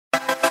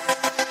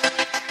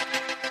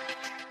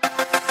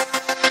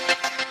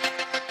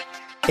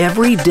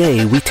Every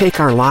day we take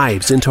our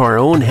lives into our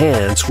own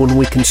hands when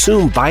we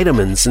consume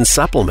vitamins and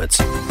supplements.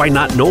 By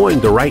not knowing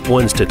the right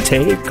ones to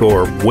take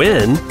or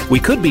when, we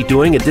could be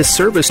doing a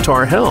disservice to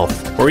our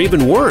health, or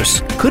even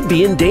worse, could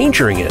be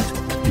endangering it.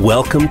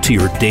 Welcome to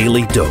your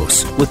Daily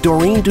Dose with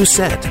Doreen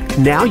Doucette.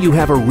 Now you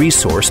have a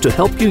resource to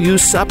help you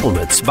use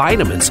supplements,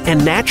 vitamins,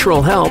 and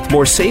natural health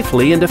more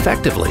safely and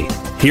effectively.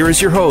 Here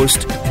is your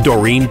host,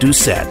 Doreen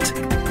Doucette.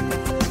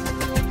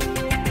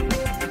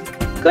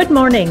 Good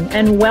morning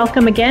and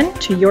welcome again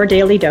to your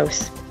Daily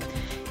Dose.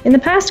 In the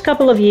past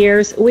couple of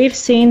years, we've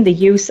seen the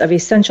use of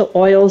essential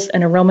oils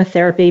and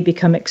aromatherapy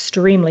become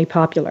extremely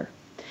popular.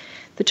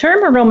 The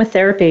term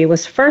aromatherapy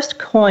was first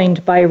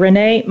coined by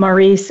René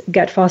Maurice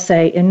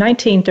Gattefossé in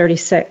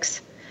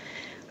 1936.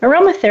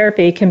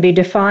 Aromatherapy can be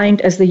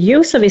defined as the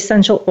use of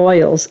essential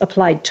oils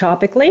applied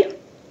topically,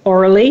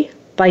 orally,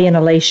 by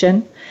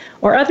inhalation,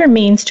 or other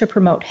means to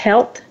promote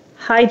health,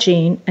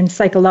 hygiene, and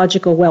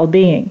psychological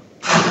well-being.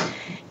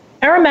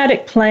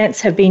 Aromatic plants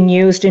have been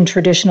used in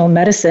traditional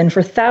medicine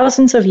for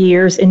thousands of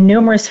years in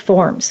numerous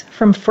forms,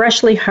 from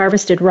freshly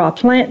harvested raw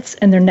plants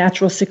and their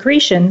natural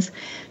secretions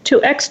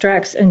to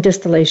extracts and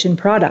distillation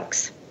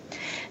products.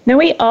 Now,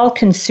 we all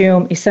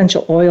consume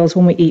essential oils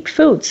when we eat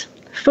foods.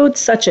 Foods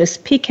such as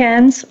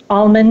pecans,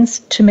 almonds,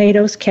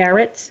 tomatoes,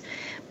 carrots,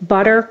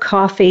 butter,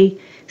 coffee,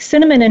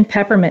 cinnamon, and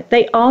peppermint,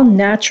 they all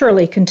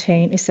naturally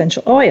contain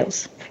essential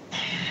oils.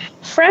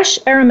 Fresh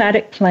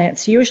aromatic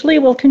plants usually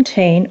will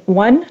contain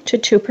 1 to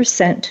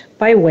 2%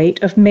 by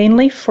weight of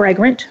mainly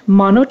fragrant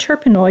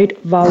monoterpenoid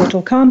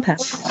volatile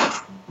compounds.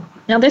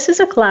 Now, this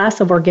is a class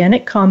of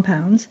organic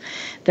compounds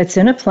that's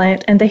in a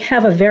plant, and they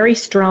have a very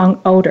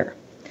strong odor.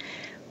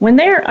 When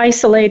they are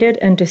isolated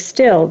and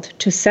distilled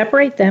to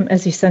separate them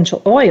as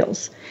essential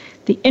oils,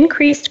 the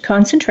increased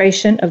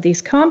concentration of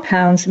these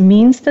compounds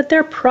means that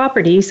their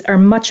properties are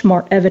much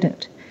more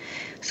evident.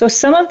 So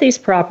some of these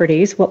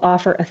properties will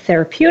offer a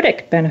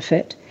therapeutic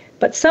benefit,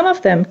 but some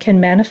of them can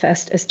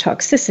manifest as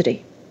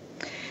toxicity.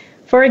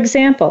 For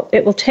example,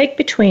 it will take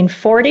between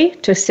 40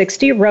 to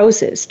 60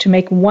 roses to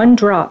make 1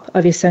 drop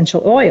of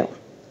essential oil.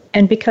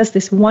 And because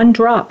this 1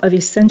 drop of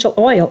essential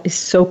oil is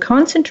so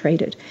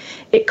concentrated,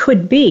 it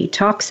could be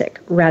toxic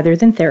rather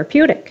than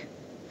therapeutic.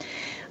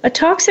 A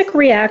toxic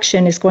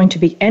reaction is going to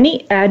be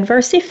any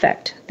adverse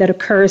effect that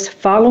occurs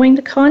following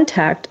the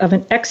contact of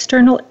an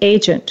external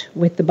agent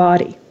with the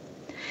body.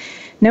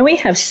 Now, we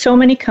have so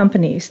many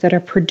companies that are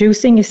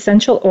producing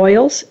essential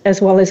oils,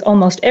 as well as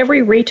almost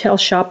every retail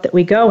shop that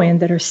we go in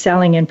that are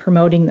selling and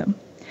promoting them.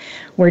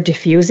 We're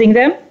diffusing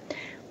them,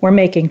 we're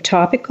making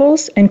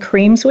topicals and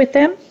creams with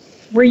them,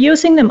 we're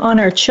using them on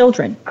our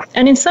children,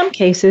 and in some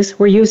cases,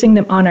 we're using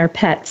them on our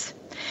pets.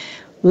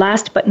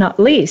 Last but not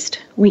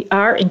least, we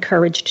are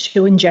encouraged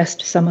to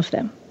ingest some of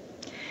them.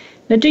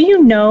 Now, do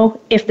you know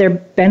if they're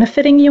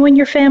benefiting you and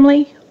your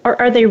family, or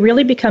are they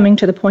really becoming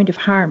to the point of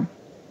harm?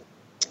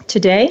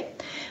 Today,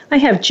 I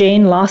have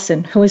Jane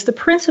Lawson, who is the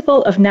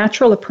principal of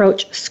Natural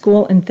Approach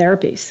School and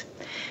Therapies.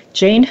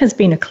 Jane has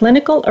been a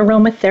clinical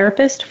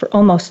aromatherapist for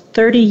almost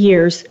 30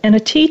 years and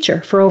a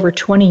teacher for over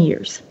 20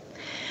 years.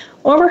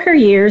 Over her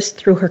years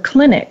through her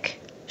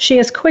clinic, she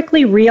has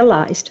quickly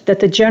realized that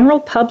the general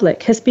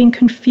public has been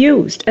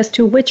confused as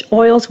to which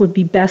oils would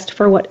be best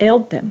for what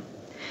ailed them.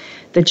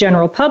 The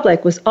general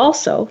public was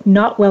also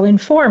not well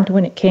informed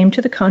when it came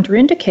to the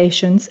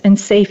contraindications and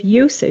safe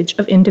usage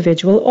of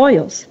individual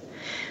oils.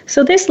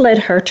 So this led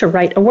her to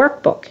write a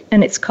workbook,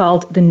 and it's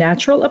called The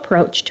Natural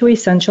Approach to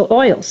Essential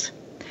Oils.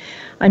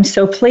 I'm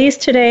so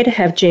pleased today to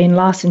have Jane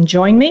Lawson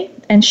join me,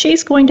 and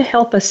she's going to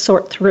help us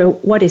sort through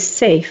what is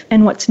safe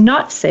and what's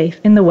not safe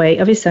in the way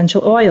of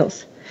essential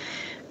oils.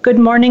 Good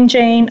morning,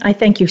 Jane. I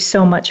thank you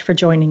so much for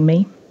joining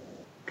me.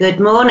 Good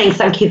morning.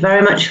 Thank you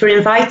very much for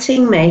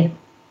inviting me.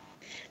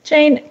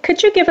 Jane,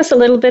 could you give us a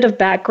little bit of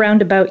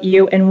background about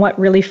you and what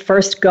really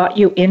first got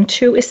you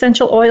into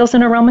essential oils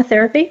and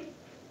aromatherapy?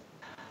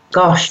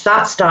 Gosh,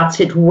 that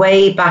started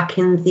way back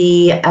in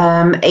the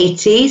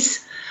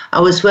 80s. I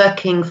was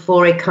working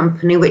for a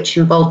company which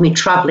involved me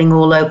travelling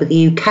all over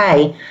the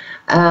UK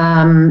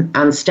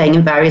and staying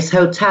in various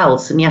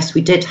hotels. And yes, we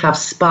did have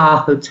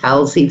spa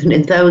hotels even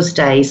in those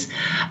days.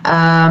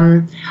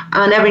 And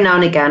every now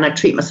and again, I'd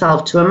treat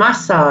myself to a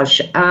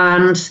massage.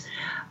 And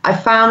I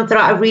found that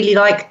I really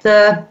liked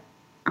the,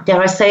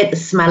 dare I say it, the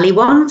smelly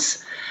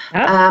ones.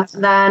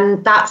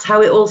 Then that's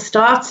how it all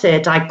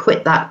started. I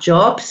quit that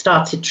job,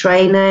 started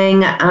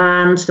training,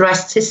 and the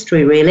rest's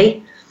history,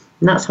 really.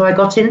 And that's how I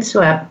got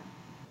into it.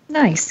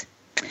 Nice.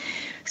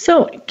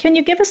 So can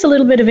you give us a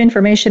little bit of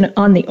information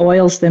on the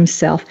oils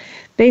themselves?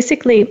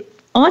 Basically,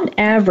 on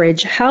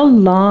average, how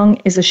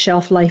long is a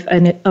shelf life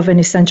of an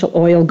essential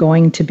oil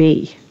going to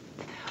be?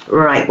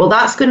 Right. Well,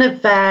 that's going to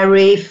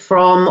vary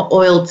from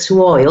oil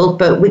to oil,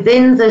 but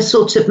within the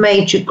sort of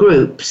major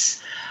groups,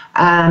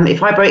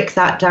 if I break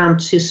that down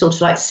to sort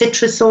of like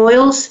citrus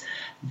oils,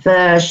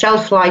 the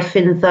shelf life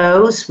in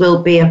those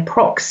will be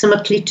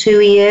approximately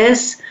 2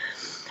 years.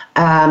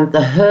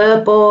 The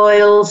herb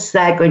oils,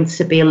 they're going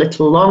to be a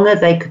little longer.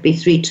 They could be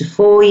 3 to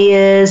 4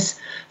 years.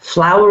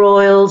 Flower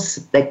oils,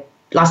 they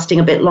lasting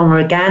a bit longer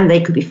again.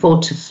 They could be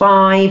 4 to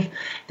 5.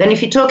 Then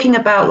if you're talking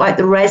about like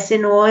the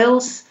resin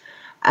oils,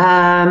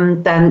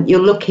 then you're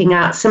looking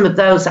at some of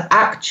those are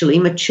actually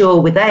mature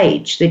with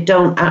age. They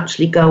don't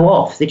actually go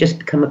off. They just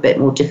become a bit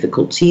more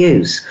difficult to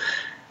use.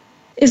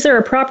 Is there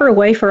a proper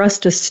way for us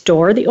to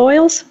store the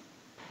oils?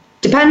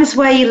 Depends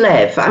where you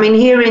live. I mean,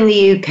 here in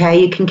the UK,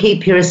 you can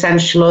keep your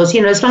essential oils,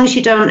 as long as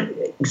you don't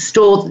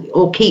store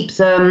or keep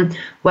them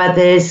where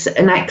there's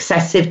an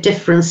excessive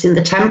difference in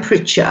the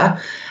temperature.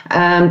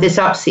 There's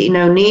absolutely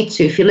no need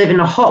to. If you live in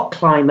a hot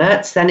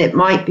climate, then it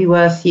might be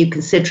worth you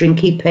considering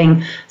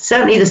keeping,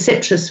 certainly the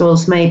citrus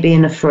oils maybe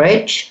in a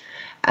fridge.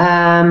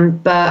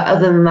 But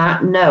other than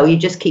that, no, you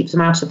just keep them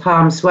out of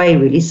harm's way,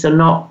 really. So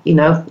not,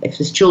 if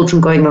there's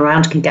children going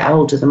around, can get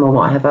hold of them or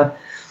whatever.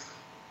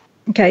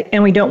 Okay,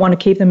 and we don't want to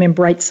keep them in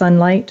bright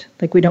sunlight?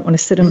 Like we don't want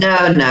to sit them...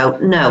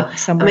 No.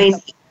 Somewhere. I mean,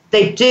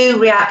 they do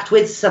react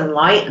with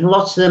sunlight, and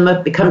lots of them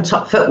have become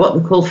what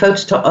we call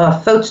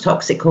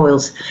phototoxic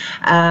oils.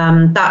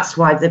 That's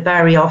why they're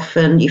very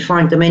often, you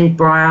find them in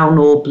brown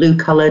or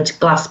blue-coloured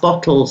glass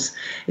bottles.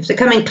 If they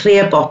come in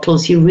clear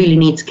bottles, you really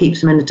need to keep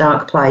them in a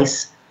dark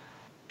place.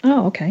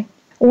 Oh, okay.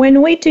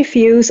 When we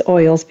diffuse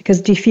oils, because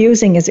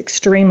diffusing is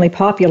extremely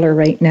popular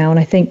right now, and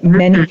I think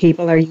many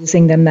people are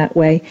using them that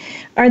way,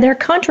 are there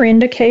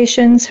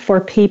contraindications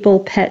for people,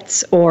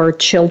 pets, or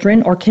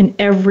children, or can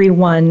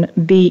everyone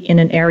be in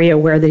an area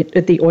where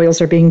the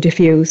oils are being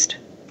diffused?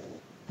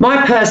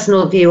 My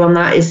personal view on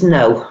that is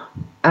no.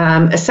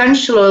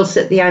 Essential oils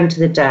at the end of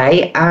the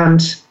day,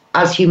 and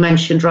as you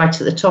mentioned right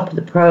at the top of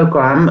the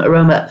program,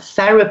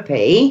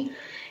 aromatherapy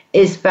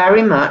is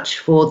very much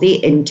for the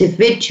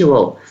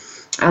individual.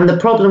 And the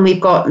problem we've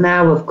got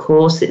now, of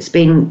course, it's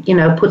been,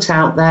 put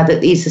out there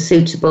that these are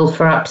suitable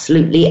for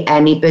absolutely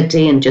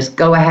anybody and just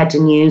go ahead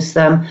and use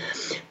them.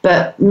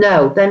 But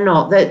no, they're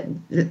not.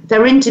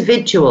 They're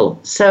individual.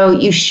 So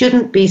you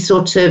shouldn't be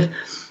sort of,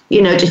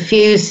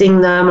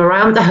 diffusing them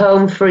around the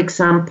home, for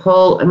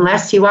example,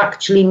 unless you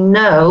actually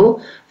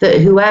know that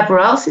whoever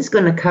else is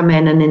going to come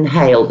in and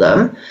inhale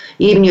them,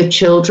 even your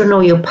children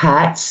or your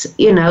pets,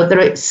 that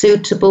it's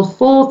suitable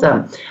for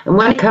them. And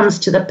when it comes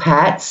to the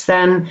pets,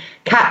 then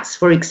cats,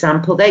 for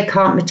example, they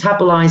can't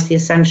metabolize the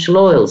essential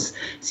oils.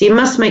 So you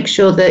must make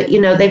sure that,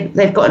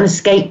 they've got an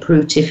escape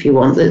route, if you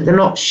want, that they're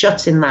not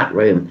shut in that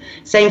room.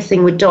 Same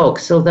thing with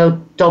dogs, although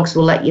dogs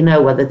will let you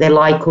know whether they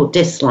like or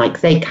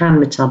dislike, they can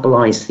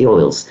metabolize the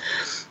oils.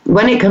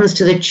 When it comes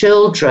to the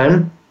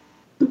children,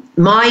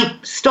 my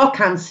stock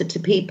answer to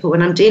people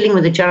when I'm dealing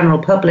with the general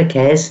public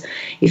is,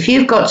 if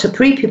you've got a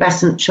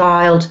prepubescent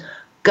child,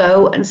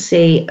 go and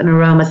see an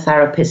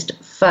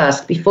aromatherapist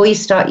first before you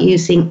start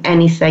using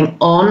anything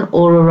on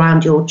or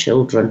around your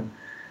children.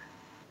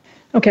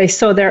 Okay,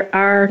 so there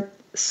are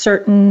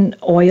certain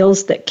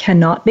oils that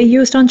cannot be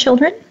used on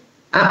children?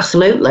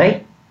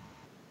 Absolutely.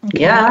 Okay.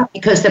 Yeah,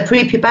 because they're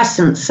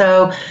prepubescent.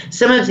 So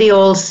some of the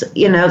oils,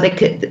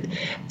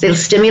 they'll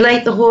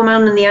stimulate the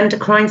hormone in the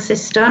endocrine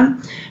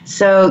system.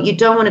 So you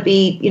don't want to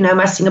be,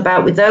 messing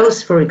about with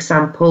those, for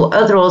example.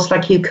 Other oils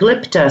like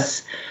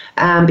eucalyptus,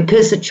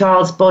 because the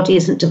child's body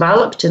isn't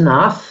developed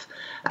enough,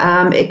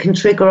 it can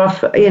trigger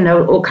off,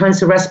 all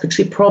kinds of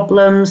respiratory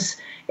problems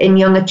in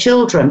younger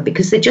children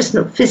because they're just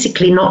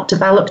physically not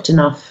developed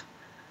enough.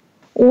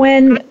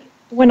 When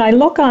I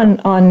look on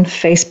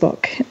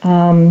Facebook,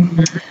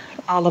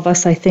 all of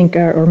us, I think,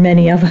 or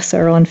many of us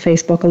are on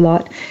Facebook a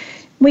lot.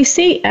 We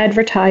see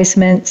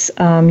advertisements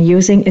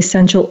using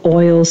essential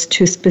oils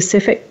to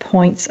specific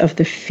points of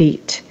the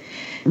feet.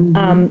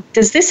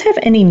 Does this have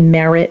any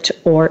merit,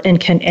 and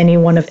can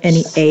anyone of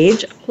any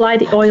age apply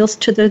the oils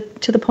to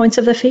the points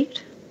of the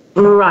feet?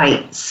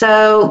 Right.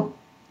 So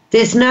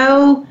there's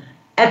no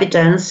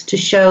evidence to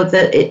show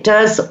that it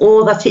does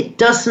or that it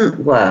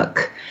doesn't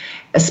work.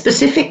 A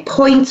specific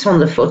point on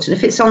the foot, and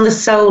if it's on the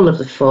sole of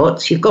the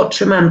foot, you've got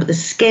to remember the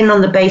skin on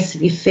the base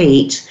of your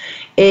feet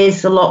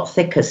is a lot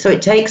thicker, so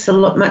it takes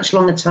much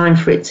longer time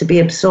for it to be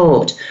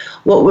absorbed.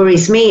 What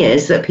worries me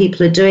is that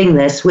people are doing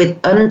this with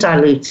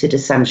undiluted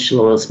essential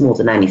oils more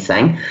than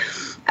anything.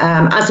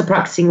 As a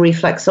practicing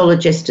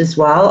reflexologist as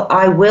well,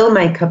 I will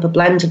make up a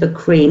blend of a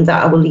cream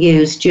that I will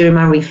use during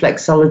my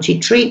reflexology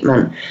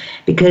treatment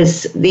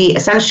because the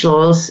essential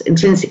oils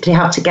intrinsically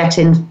have to get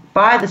in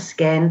via the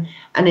skin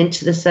and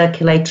into the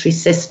circulatory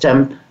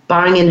system.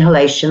 Barring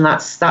inhalation,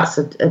 that's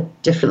a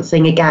different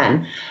thing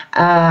again,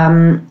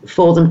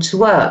 for them to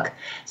work.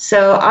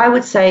 So I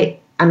would say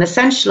an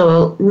essential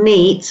oil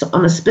neat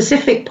on a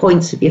specific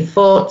point of your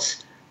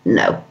foot,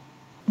 no.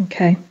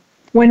 Okay.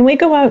 When we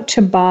go out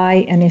to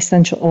buy an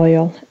essential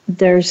oil,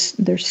 there's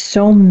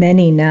so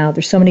many now.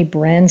 There's so many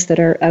brands that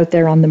are out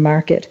there on the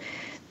market.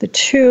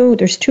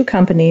 There's two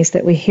companies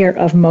that we hear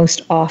of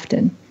most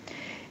often.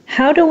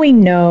 How do we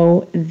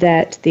know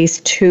that these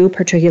two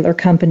particular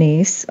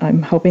companies,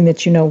 I'm hoping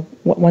that you know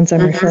what ones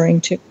I'm referring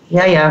to.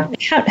 Yeah.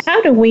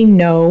 How do we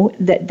know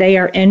that they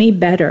are any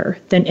better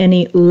than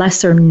any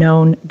lesser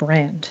known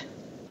brand?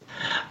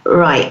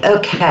 Right,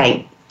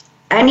 okay.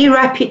 Any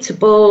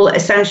reputable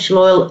essential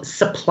oil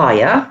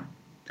supplier,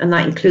 and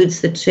that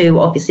includes the two,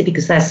 obviously,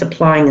 because they're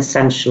supplying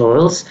essential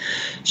oils,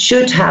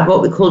 should have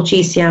what we call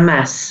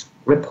GCMS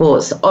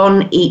reports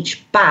on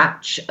each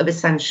batch of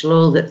essential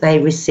oil that they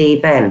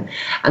receive in.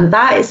 And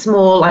that is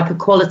more like a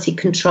quality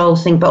control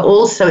thing, but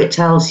also it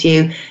tells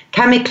you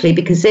chemically,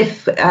 because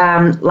if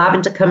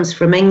lavender comes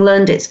from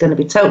England, it's going to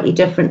be totally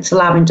different to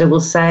lavender, we'll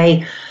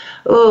say,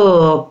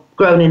 oh,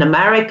 grown in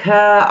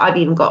America. I've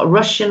even got a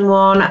Russian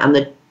one, and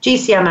the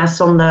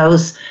GCMS on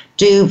those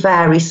do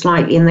vary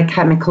slightly in the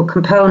chemical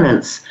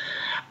components.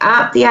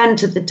 At the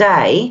end of the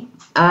day,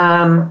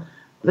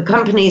 the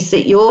companies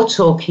that you're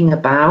talking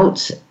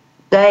about,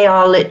 they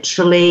are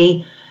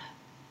literally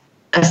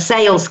a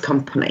sales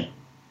company.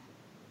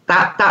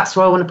 That's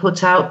what I want to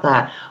put out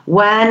there.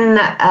 When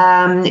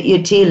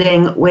you're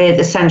dealing with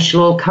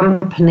essential oil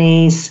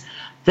companies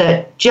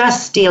that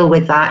just deal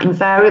with that,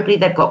 invariably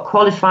they've got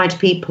qualified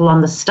people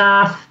on the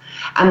staff,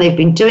 and they've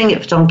been doing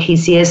it for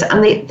donkey's years,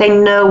 and they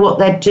know what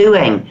they're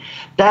doing.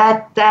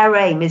 Their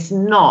aim is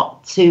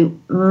not to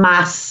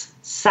mass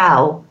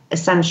sell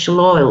essential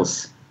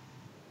oils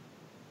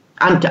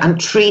and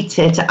treat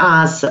it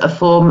as a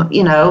form,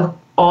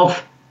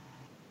 of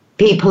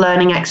people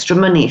earning extra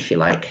money, if you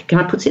like. Can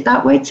I put it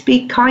that way, to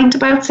be kind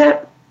about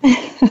it?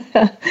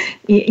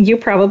 You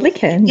probably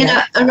can.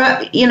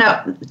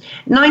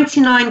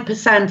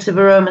 99% of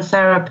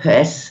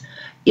aromatherapists,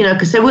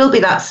 because there will be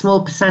that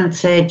small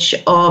percentage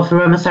of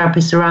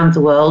aromatherapists around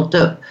the world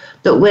that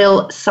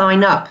will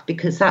sign up,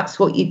 because that's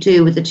what you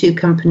do with the two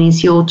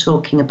companies you're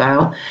talking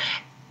about,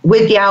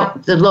 with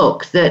the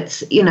look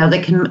that,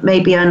 they can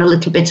maybe earn a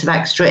little bit of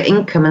extra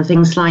income and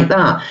things like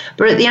that.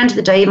 But at the end of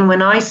the day, even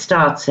when I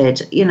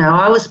started,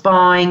 I was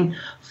buying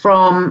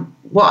from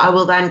what I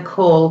will then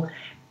call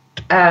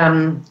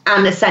an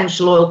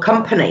essential oil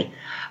company.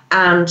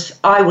 And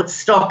I would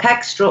stock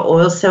extra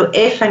oil. So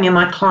if any of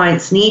my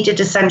clients needed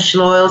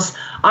essential oils,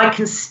 I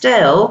can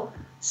still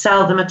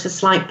sell them at a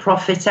slight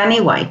profit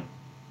anyway.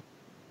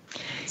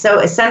 So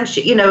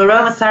essentially,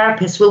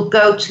 aromatherapists will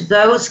go to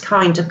those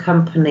kind of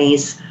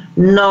companies,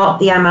 not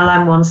the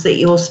MLM ones that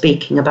you're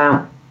speaking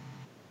about.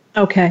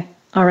 Okay.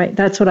 All right.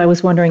 That's what I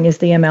was wondering, is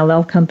the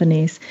MLL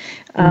companies.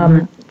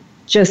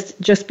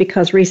 Just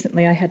because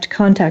recently I had to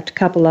contact a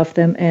couple of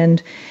them,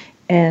 and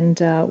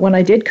when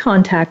I did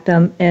contact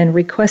them and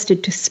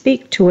requested to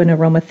speak to an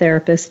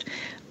aromatherapist,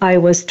 I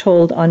was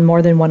told on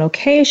more than one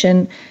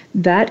occasion,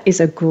 that is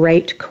a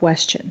great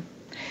question.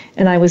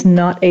 And I was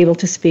not able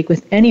to speak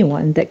with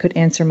anyone that could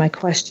answer my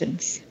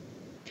questions.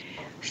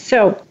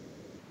 So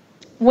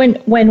when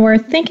we're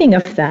thinking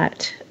of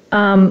that,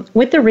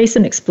 with the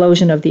recent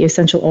explosion of the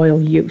essential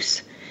oil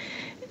use,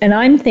 and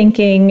I'm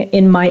thinking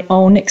in my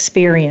own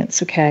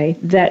experience, okay,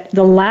 that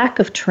the lack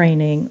of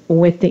training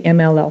with the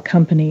MLL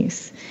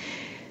companies,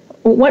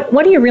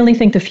 what do you really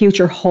think the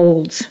future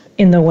holds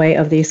in the way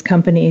of these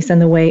companies and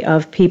the way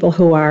of people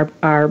who are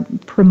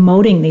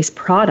promoting these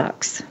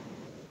products?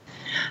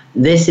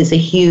 This is a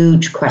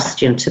huge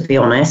question, to be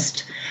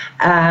honest.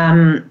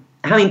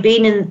 Having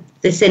been in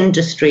this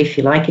industry, if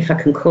you like, if I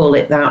can call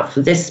it that,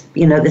 for this,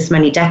 this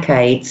many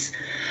decades,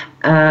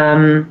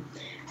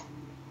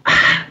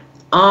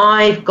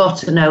 I've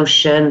got a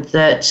notion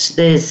that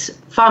there's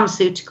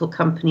pharmaceutical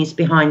companies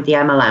behind the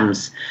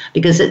MLMs,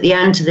 because at the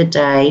end of the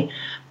day,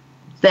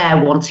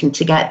 they're wanting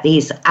to get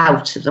these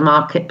out of the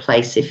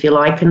marketplace, if you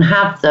like, and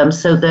have them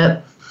so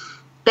that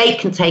they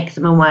can take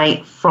them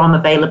away from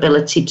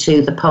availability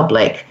to the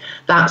public.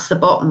 That's the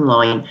bottom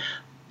line,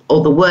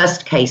 or the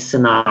worst case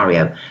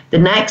scenario. The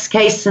next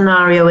case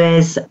scenario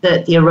is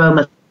that the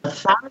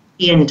aromatherapy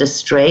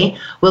industry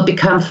will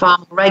become far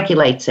more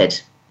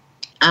regulated,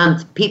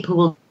 and people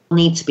will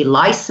need to be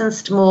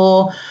licensed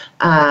more.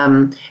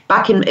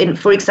 Back in,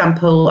 for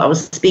example, I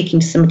was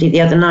speaking to somebody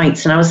the other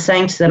night, and I was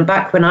saying to them,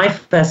 back when I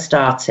first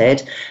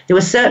started, there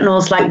were certain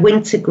oils like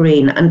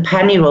wintergreen and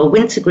pennyroyal.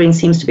 Wintergreen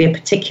seems to be a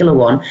particular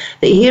one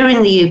that here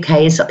in the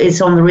UK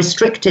is on the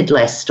restricted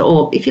list,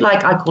 or if you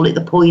like, I call it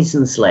the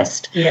poisons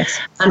list. Yes.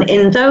 And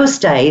in those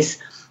days,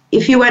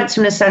 if you went to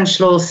an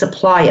essential oil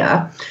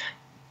supplier,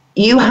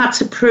 you had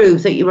to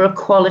prove that you were a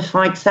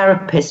qualified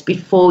therapist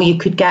before you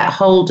could get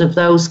hold of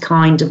those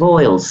kind of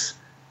oils.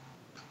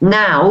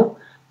 Now,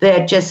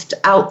 they're just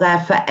out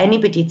there for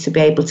anybody to be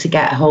able to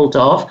get hold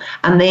of,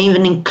 and they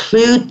even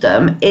include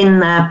them in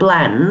their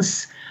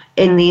blends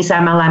in these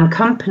MLM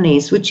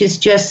companies, which is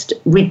just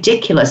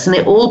ridiculous. And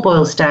it all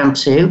boils down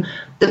to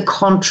the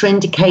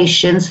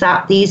contraindications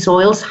that these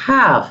oils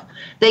have.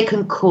 They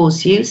can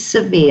cause you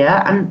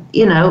severe and,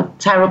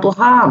 terrible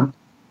harm.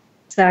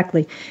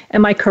 Exactly.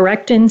 Am I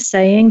correct in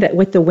saying that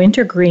with the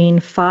wintergreen,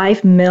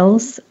 5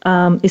 mils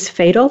is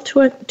fatal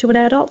to an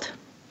adult?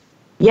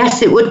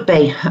 Yes, it would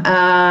be,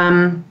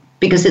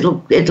 because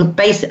it'll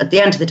at the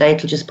end of the day,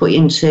 it'll just put you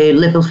into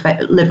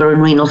liver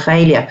and renal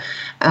failure.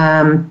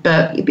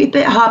 But it'd be a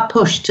bit hard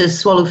pushed to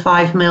swallow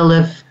 5 mil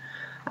of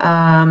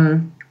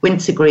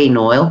wintergreen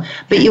oil.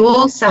 But you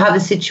also have a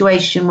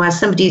situation where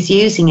somebody's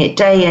using it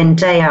day in,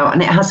 day out,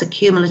 and it has a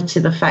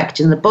cumulative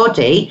effect in the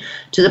body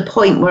to the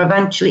point where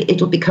eventually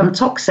it'll become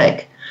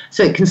toxic.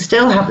 So it can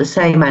still have the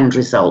same end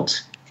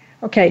result.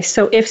 Okay,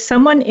 so if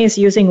someone is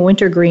using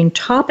wintergreen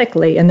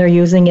topically and they're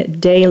using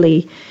it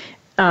daily,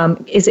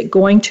 is it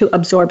going to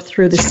absorb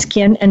through the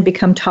skin and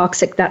become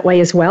toxic that way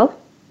as well?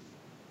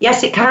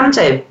 Yes, it can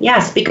do.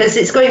 Yes, because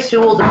it's going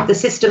through all the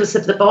systems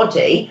of the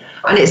body,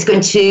 and it's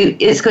going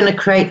to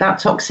create that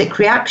toxic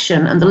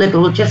reaction, and the liver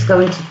will just go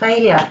into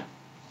failure.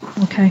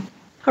 Okay.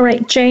 All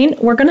right, Jane,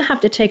 we're going to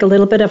have to take a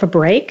little bit of a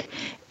break,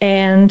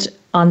 and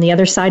on the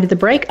other side of the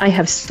break, I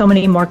have so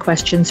many more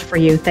questions for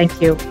you.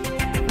 Thank you.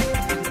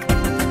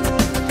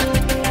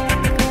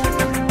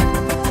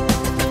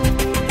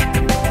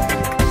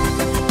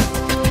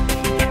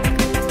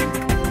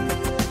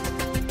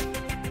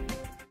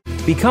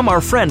 Become our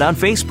friend on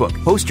Facebook.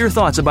 Post your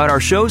thoughts about our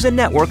shows and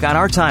network on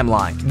our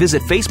timeline.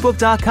 Visit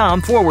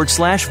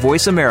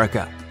facebook.com/Voice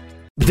America.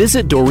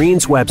 Visit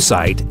Doreen's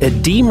website at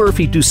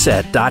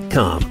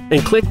dmurphydoucette.com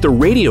and click the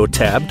radio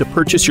tab to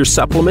purchase your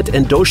supplement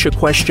and dosha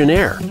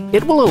questionnaire.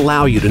 It will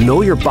allow you to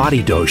know your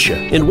body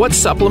dosha and what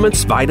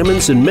supplements,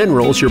 vitamins, and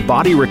minerals your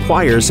body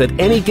requires at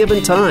any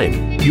given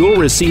time. You'll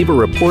receive a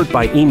report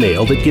by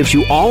email that gives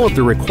you all of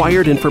the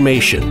required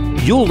information.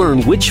 You'll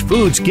learn which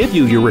foods give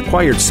you your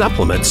required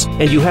supplements,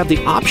 and you have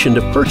the option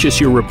to purchase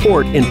your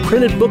report in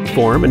printed book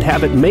form and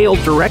have it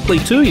mailed directly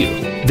to you.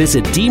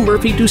 Visit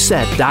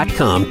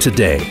dmurphydoucette.com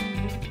today.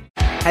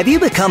 Have you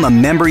become a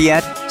member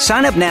yet?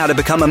 Sign up now to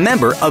become a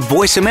member of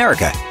Voice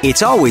America.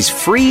 It's always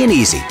free and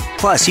easy.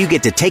 Plus, you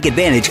get to take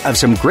advantage of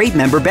some great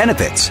member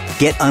benefits.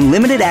 Get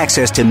unlimited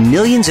access to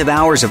millions of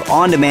hours of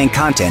on-demand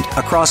content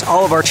across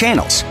all of our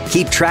channels.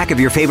 Keep track of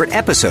your favorite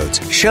episodes,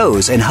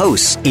 shows, and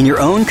hosts in your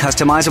own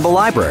customizable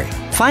library.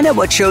 Find out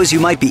what shows you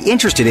might be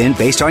interested in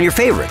based on your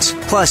favorites.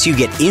 Plus, you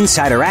get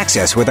insider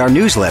access with our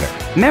newsletter.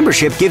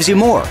 Membership gives you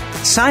more.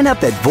 Sign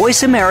up at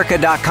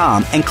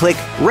voiceamerica.com and click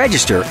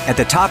Register at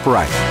the top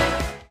right.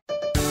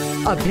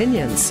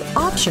 Opinions,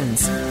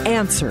 options,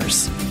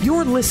 answers.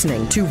 You're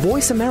listening to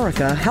Voice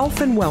America Health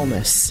and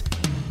Wellness.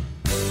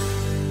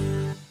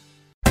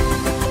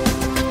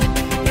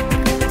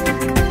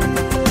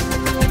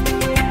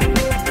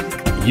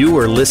 You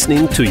are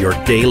listening to your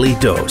Daily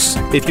Dose.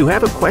 If you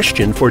have a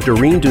question for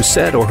Doreen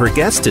Doucette or her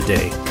guest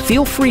today,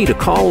 feel free to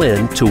call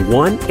in to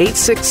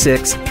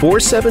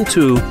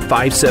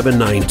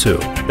 1-866-472-5792.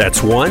 That's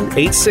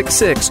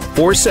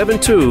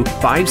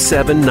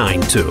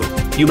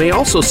 1-866-472-5792. You may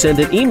also send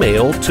an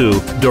email to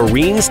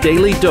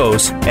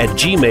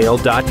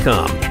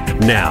doreensdailydose@gmail.com.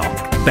 Now,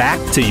 back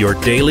to your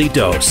Daily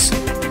Dose.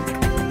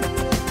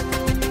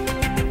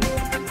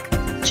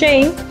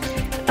 Jane,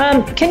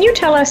 can you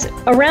tell us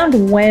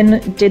around when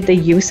did the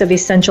use of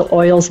essential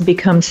oils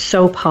become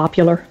so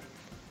popular?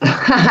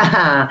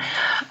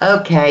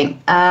 Okay.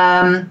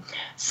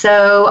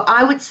 So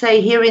I would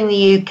say here in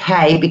the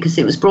UK, because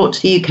it was brought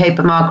to the UK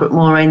by Margaret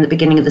Moray in the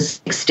beginning of the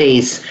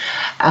 60s.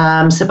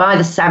 So by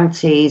the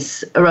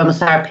 70s,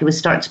 aromatherapy was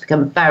starting to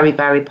become very,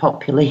 very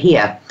popular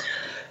here.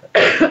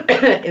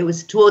 It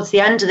was towards the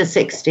end of the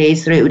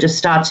 60s that it would have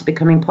started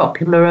becoming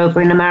popular over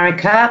in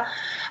America,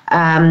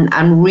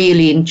 and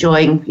really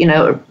enjoying,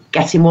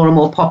 getting more and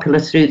more popular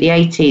through the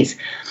 80s.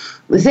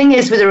 The thing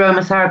is with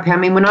aromatherapy, I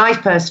mean, when I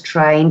first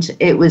trained,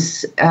 it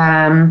was,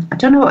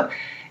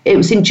 it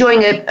was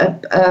enjoying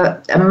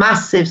a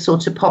massive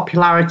sort of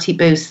popularity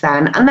boost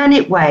then, and then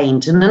it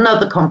waned, and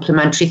another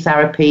complementary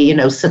therapy,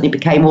 suddenly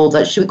became all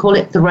that, should we call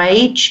it the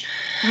rage?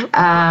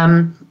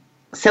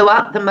 So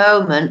at the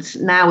moment,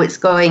 now it's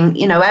going,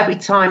 every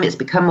time it's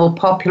become more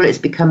popular,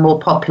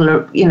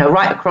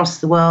 right across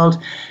the world.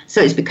 So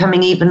it's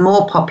becoming even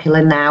more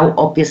popular now,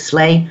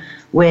 obviously,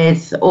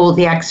 with all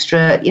the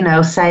extra,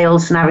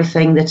 sales and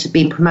everything that have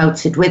been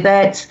promoted with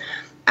it,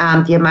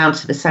 and the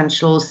amount of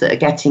essentials that are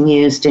getting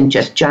used in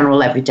just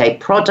general everyday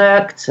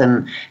products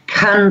and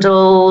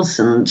candles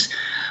and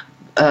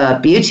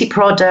beauty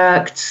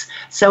products.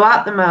 So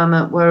at the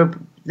moment,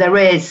 there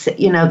is,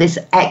 this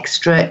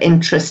extra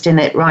interest in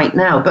it right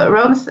now. But,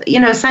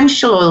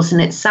 essential oils in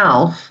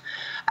itself,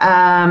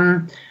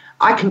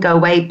 I can go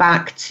way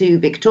back to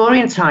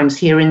Victorian times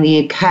here in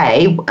the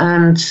UK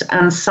and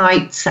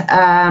cite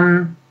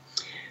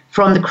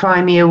from the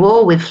Crimea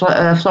War with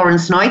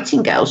Florence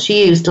Nightingale.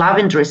 She used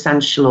lavender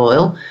essential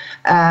oil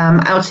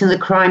out in the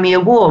Crimea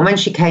War. And when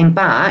she came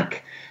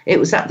back, it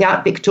was at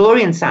the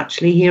Victorians,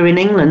 actually, here in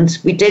England.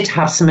 We did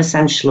have some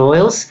essential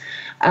oils.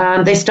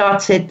 They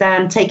started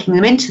then taking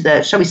them into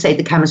the, shall we say,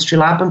 the chemistry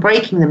lab and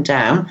breaking them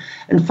down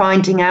and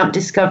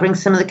discovering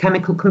some of the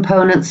chemical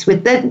components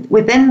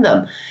within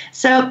them.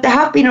 So they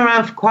have been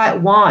around for quite a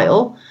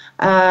while.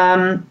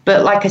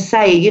 But like I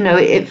say,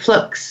 it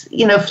flux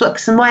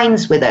and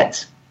wanes with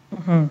it.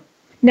 Mm-hmm.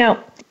 Now,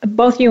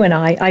 both you and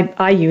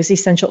I use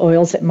essential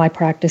oils at my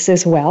practice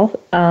as well.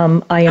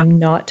 I am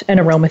not an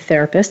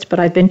aromatherapist,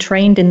 but I've been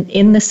trained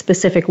in the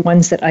specific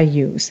ones that I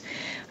use.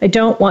 I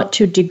don't want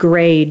to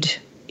degrade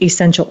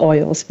essential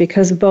oils,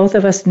 because both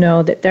of us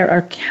know that there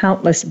are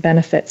countless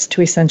benefits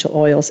to essential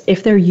oils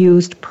if they're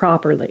used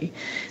properly.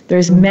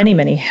 There's many,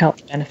 many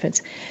health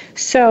benefits.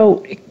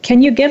 So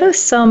can you give us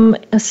some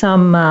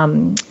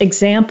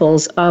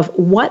examples of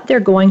what they're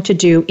going to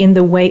do in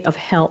the way of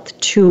health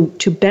to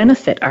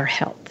benefit our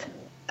health?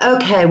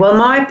 Okay, well,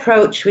 my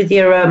approach with the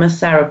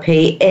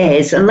aromatherapy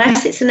is,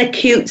 unless it's an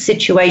acute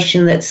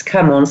situation that's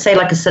come on, say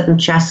like a sudden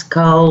chest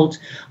cold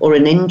or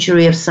an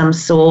injury of some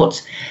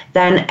sort,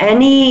 then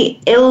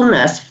any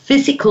illness,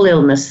 physical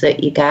illness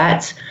that you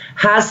get,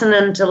 has an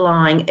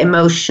underlying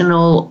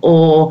emotional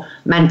or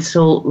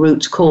mental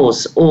root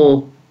cause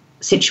or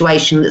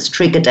situation that's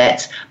triggered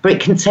it, but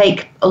it can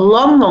take a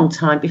long, long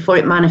time before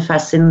it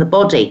manifests in the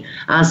body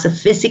as a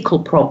physical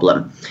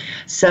problem.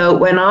 So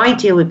when I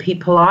deal with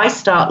people, I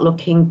start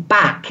looking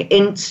back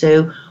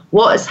into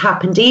what has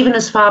happened even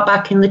as far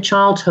back in the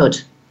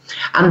childhood.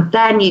 And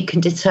then you can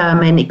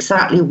determine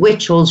exactly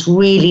which oils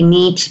really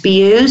need to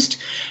be used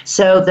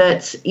so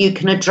that you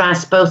can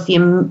address both the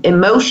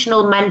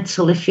emotional,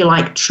 mental, if you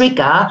like,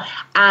 trigger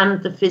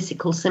and the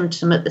physical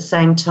symptom at the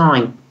same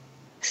time.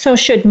 So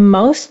should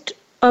most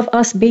of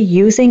us be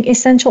using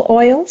essential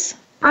oils?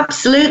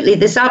 Absolutely.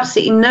 There's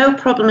absolutely no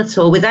problem at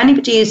all with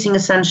anybody using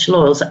essential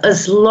oils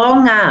as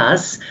long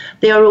as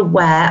they are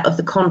aware of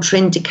the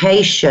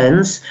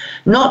contraindications.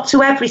 Not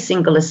to every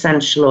single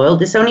essential oil.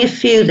 There's only a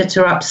few that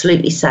are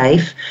absolutely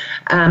safe.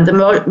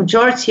 The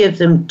majority of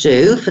them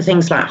do for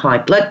things like high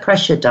blood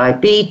pressure,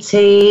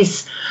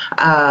 diabetes,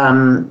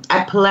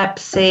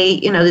 epilepsy.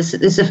 You know,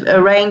 there's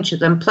a range of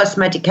them, plus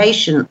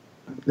medication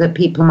that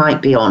people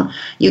might be on.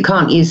 You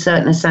can't use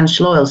certain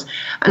essential oils.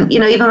 And, you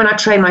know, even when I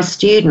train my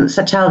students,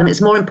 I tell them it's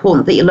more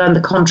important that you learn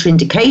the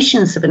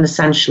contraindications of an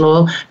essential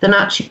oil than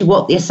actually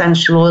what the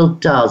essential oil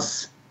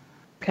does.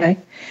 Okay.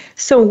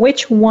 So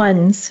which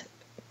ones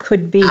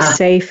could be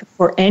safe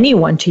for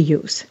anyone to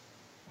use?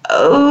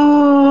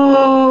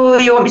 Oh,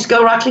 you want me to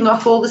go rattling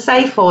off all the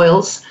safe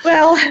oils?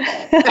 Well,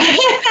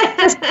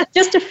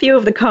 just a few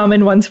of the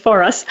common ones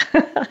for us.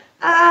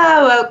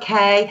 Oh,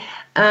 okay.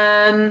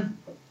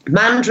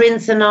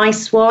 Mandarin's a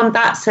nice one,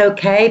 that's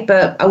okay,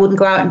 but I wouldn't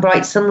go out in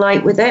bright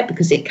sunlight with it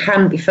because it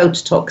can be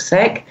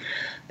phototoxic.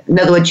 In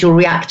other words, you'll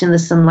react in the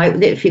sunlight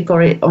with it if you've got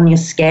it on your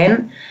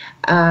skin.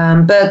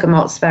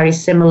 Bergamot's very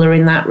similar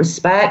in that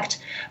respect.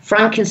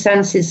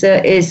 Frankincense is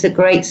a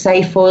great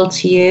safe oil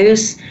to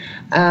use.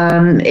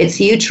 It's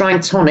a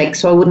uterine tonic,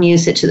 so I wouldn't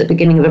use it at the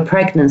beginning of a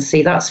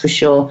pregnancy, that's for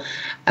sure.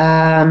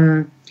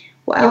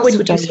 What else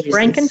would I use?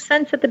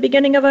 Frankincense at the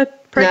beginning of a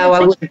pregnancy? No, I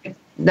wouldn't.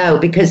 No,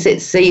 because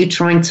it's a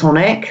uterine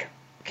tonic.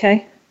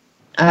 Okay.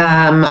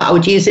 I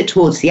would use it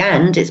towards the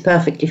end. It's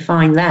perfectly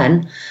fine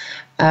then.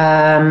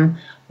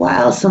 What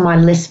else on my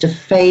list of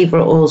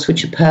favourite oils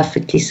which are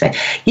perfectly safe?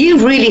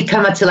 You've really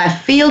come out to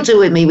left field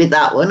with me with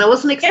that one. I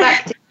wasn't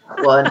expecting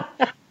that one.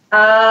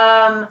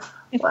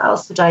 What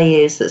else would I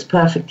use that's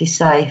perfectly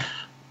safe?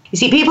 You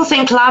see, people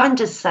think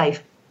lavender's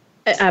safe.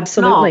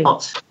 Absolutely.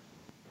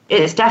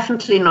 It's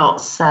definitely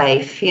not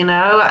safe, you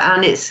know,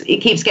 and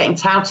it keeps getting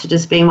touted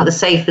as being one of the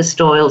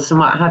safest oils and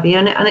what have you,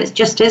 and it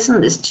just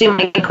isn't. There's too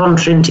many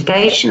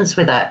contraindications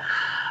with it.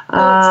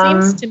 Well,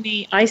 it seems to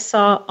me, I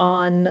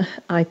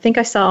think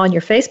I saw on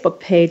your Facebook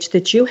page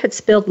that you had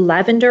spilled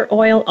lavender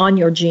oil on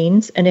your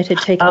jeans and it had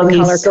taken the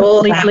color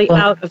completely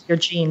out of your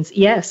jeans.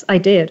 Yes, I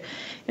did.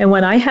 And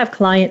when I have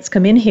clients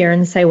come in here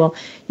and say, well,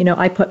 you know,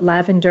 I put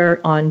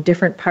lavender on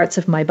different parts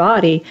of my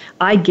body,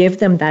 I give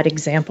them that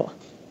example.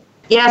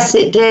 Yes,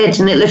 it did,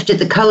 and it lifted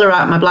the colour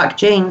out of my black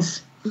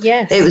jeans.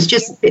 Yes. I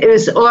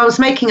was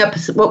making up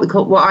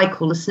what I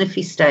call a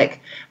sniffy stick,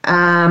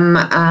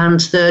 and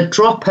the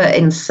dropper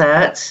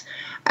insert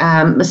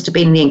must have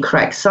been the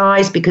incorrect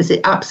size because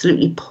it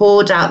absolutely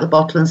poured out the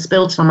bottle and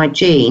spilt on my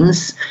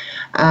jeans.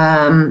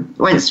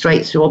 Went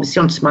straight through, obviously,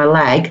 onto my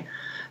leg.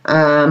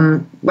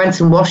 Went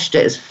and washed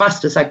it as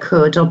fast as I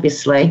could,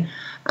 obviously.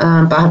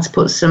 But I had to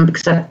put some,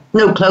 because I had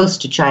no clothes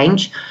to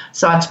change,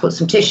 so I had to put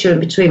some tissue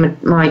in between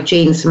my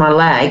jeans and my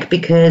leg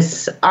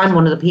because I'm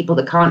one of the people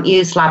that can't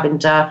use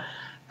lavender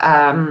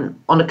on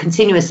a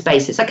continuous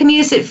basis. I can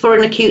use it for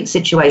an acute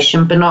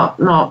situation, but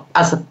not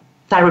as a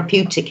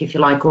therapeutic, if you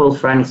like, oil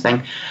for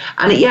anything.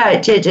 And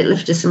it did. It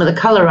lifted some of the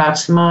colour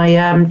out of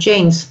my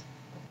jeans.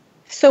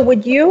 So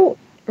would you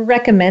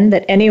recommend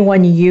that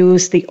anyone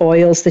use the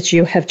oils that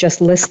you have just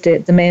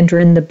listed, the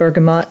mandarin, the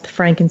bergamot, the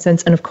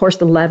frankincense, and of course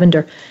the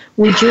lavender?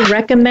 Would you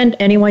recommend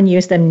anyone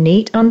use them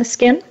neat on the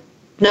skin?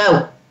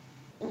 No.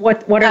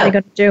 What are they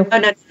going to do?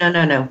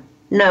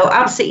 No,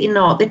 absolutely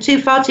not. They're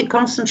far too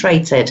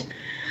concentrated.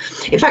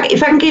 If I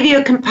can give you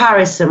a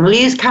comparison, we'll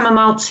use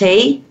chamomile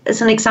tea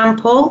as an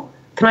example.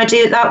 Can I do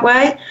it that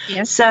way?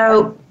 Yes.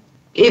 So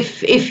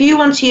if you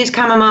want to use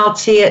chamomile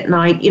tea at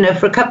night, you know,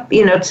 for a cup,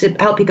 you know, to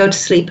help you go to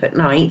sleep at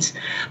night,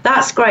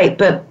 that's great.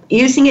 But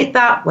using it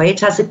that way,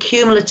 it has a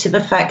cumulative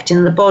effect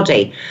in the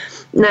body.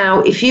 Now,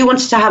 if you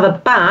wanted to have a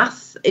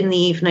bath in the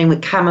evening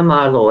with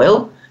chamomile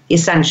oil,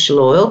 essential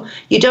oil.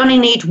 You'd only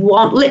need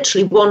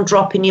literally one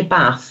drop in your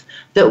bath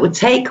that would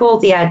take all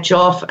the edge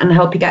off and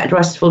help you get a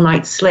restful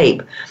night's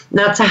sleep.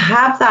 Now, to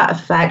have that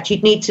effect,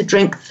 you'd need to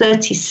drink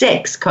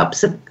 36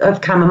 cups of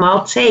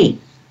chamomile tea.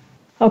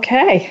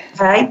 Okay.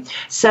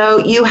 So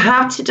you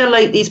have to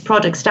dilute these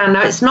products down.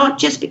 Now, it's not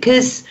just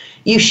because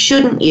you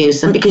shouldn't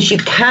use them, because you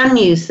can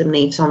use them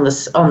neat on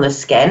the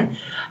skin.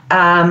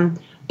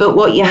 But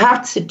what you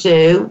have to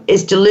do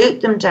is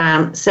dilute them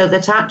down so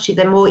that actually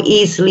they're more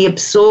easily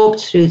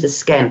absorbed through the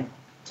skin.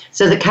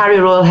 So the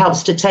carrier oil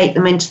helps to take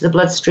them into the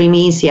bloodstream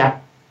easier.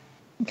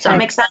 Okay. Does that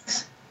make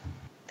sense?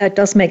 That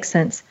does make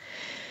sense.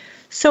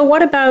 So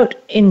what about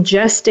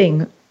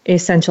ingesting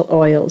essential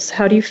oils?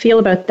 How do you feel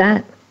about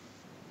that?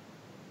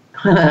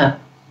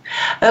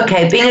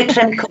 Okay, being a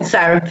clinical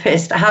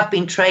therapist, I have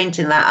been trained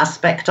in that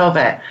aspect of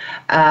it.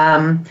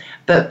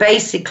 But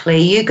basically,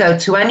 you go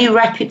to any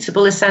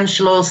reputable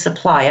essential oil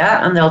supplier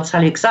and they'll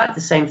tell you exactly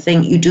the same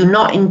thing. You do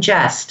not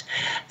ingest.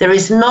 There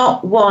is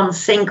not one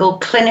single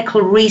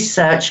clinical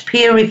research,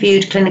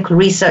 peer-reviewed clinical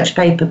research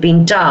paper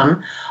being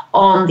done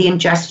on the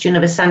ingestion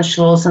of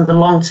essential oils and the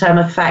long-term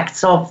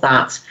effects of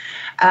that.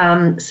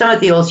 Some of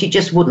the oils you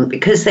just wouldn't,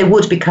 because they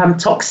would become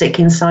toxic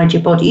inside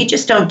your body. You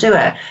just don't do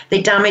it.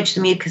 They damage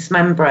the mucous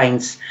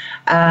membranes,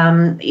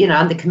 and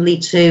they can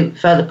lead to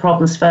further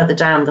problems further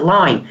down the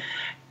line.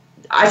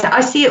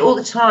 I see it all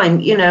the time,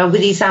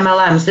 with these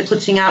MLMs. They're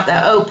putting out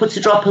there, put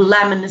a drop of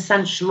lemon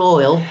essential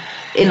oil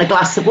in a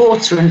glass of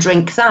water and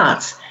drink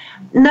that.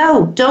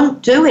 No,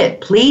 don't do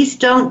it. Please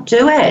don't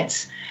do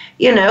it.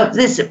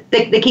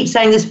 They keep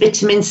saying there's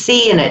vitamin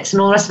C in it and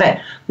all the rest of it.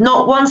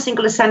 Not one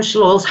single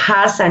essential oil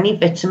has any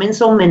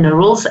vitamins or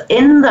minerals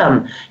in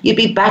them. You'd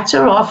be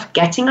better off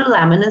getting a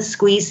lemon and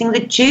squeezing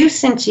the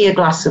juice into your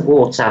glass of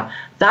water.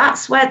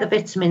 That's where the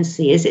vitamin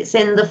C is. It's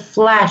in the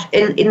flesh,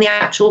 in the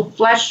actual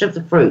flesh of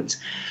the fruit.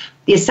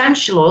 The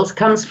essential oils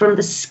comes from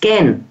the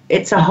skin.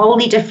 It's a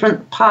wholly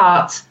different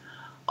part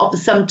of the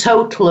sum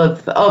total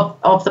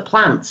of the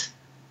plant.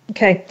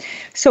 Okay.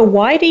 So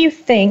why do you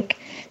think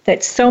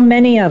that so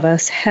many of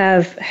us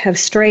have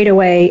strayed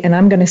away, and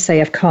I'm going to say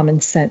of common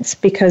sense?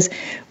 Because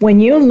when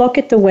you look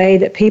at the way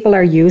that people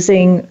are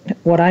using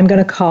what I'm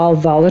going to call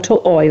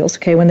volatile oils,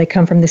 okay, when they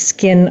come from the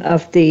skin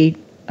of the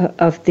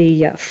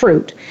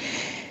fruit,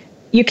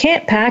 you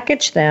can't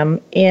package them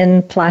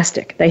in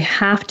plastic. They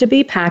have to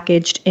be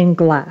packaged in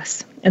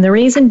glass. And the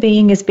reason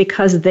being is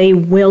because they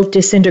will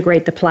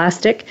disintegrate the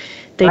plastic.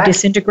 They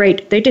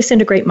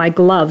disintegrate my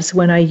gloves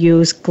when I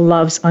use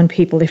gloves on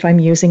people if I'm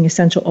using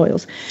essential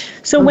oils.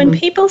 So when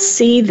people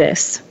see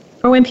this,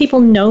 or when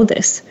people know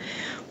this,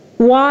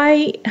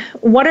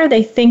 what are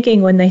they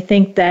thinking when they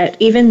think that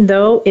even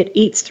though it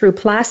eats through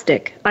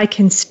plastic, I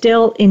can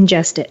still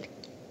ingest it?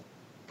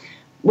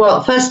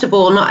 Well, first of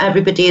all, not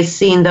everybody has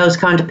seen those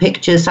kind of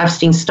pictures. I've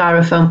seen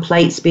styrofoam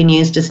plates being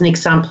used as an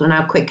example, and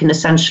how quick an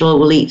essential oil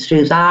will eat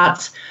through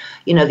that.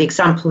 The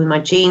example with my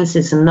jeans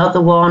is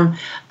another one.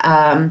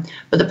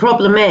 But the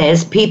problem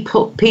is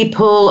people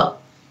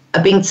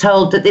are being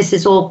told that this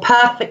is all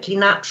perfectly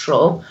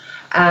natural.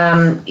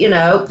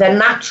 They're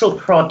natural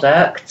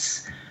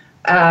products.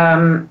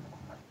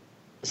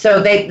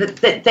 So they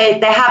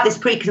have this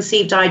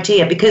preconceived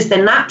idea, because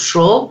they're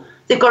natural,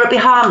 they've got to be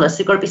harmless,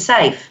 they've got to be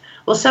safe.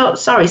 Well,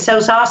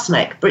 so's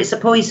arsenic, but it's a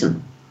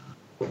poison.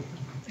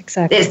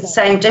 Exactly. It's the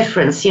same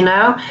difference,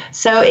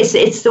 So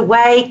it's the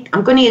way,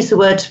 I'm going to use the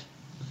word,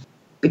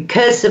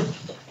 because of,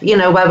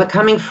 where we're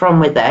coming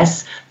from with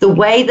this, the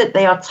way that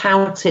they are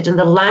touted and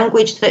the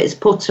language that is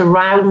put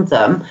around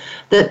them,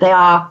 that they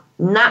are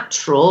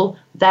natural,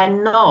 they're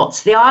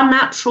not. They are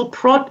natural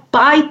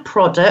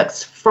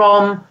byproducts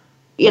from,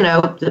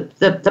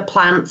 the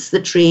plants,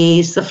 the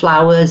trees, the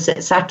flowers,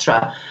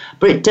 etc.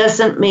 But it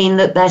doesn't mean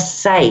that they're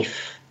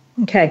safe.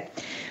 Okay.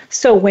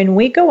 So when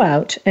we go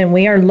out and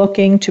we are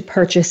looking to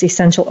purchase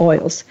essential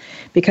oils,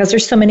 because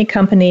there's so many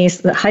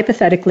companies that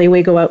hypothetically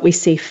we go out, we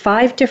see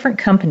 5 different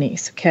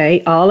companies,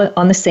 okay, all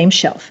on the same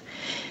shelf.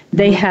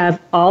 They have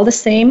all the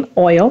same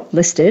oil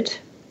listed,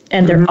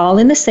 and they're all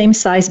in the same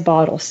size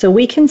bottle. So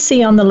we can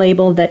see on the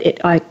label that it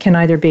can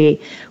either be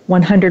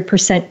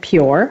 100%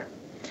 pure,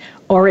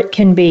 or it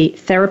can be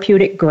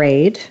therapeutic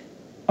grade,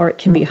 or it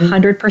can be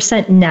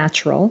 100%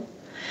 natural,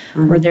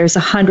 or there's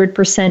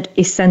 100%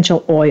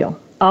 essential oil.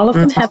 All of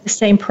them have the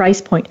same price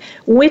point.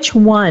 Which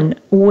one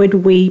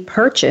would we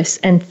purchase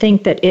and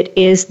think that it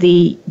is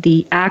the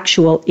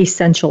actual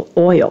essential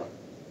oil?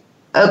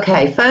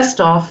 Okay, first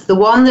off, the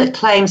one that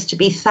claims to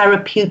be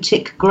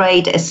therapeutic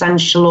grade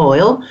essential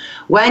oil,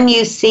 when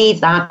you see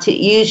that, it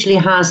usually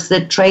has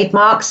the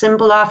trademark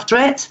symbol after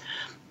it.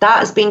 That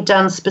has been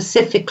done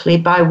specifically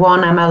by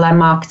one MLM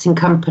marketing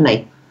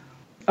company.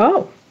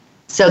 Oh.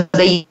 So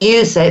they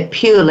use it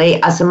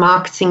purely as a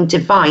marketing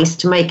device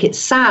to make it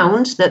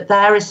sound that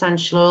their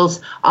essential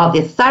oils are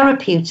the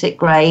therapeutic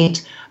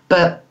grade,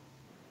 but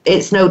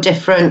it's no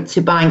different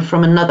to buying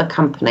from another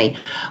company.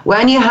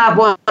 When you have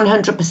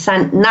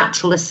 100%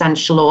 natural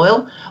essential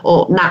oil,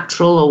 or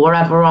natural or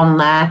whatever on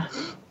there,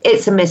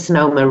 it's a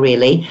misnomer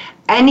really.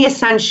 any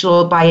essential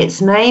oil by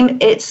its name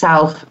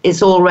itself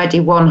is already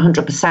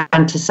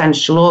 100%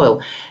 essential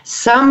oil.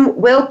 Some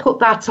will put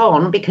that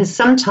on because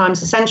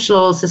sometimes essential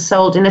oils are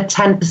sold in a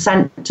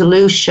 10%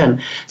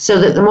 dilution, so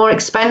that the more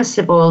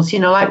expensive oils,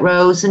 like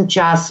rose and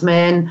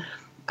jasmine,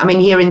 I mean,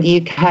 here in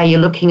the UK, you're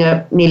looking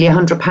at nearly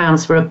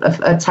 £100 for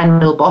a 10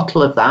 ml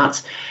bottle of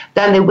that.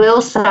 Then they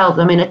will sell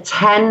them in a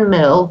 10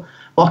 ml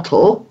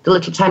bottle, the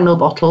little 10 ml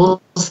bottles,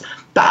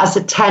 that has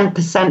a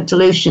 10%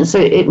 dilution, so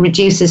it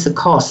reduces the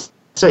cost.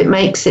 So it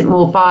makes it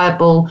more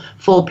viable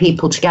for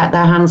people to get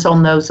their hands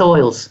on those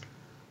oils.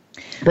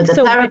 But the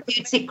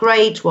therapeutic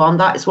grade one,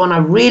 that is one I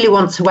really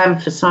want to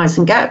emphasize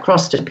and get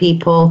across to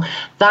people.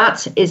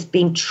 That is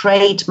being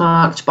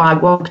trademarked by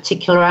one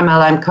particular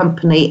MLM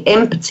company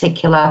in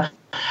particular,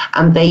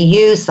 and they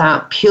use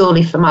that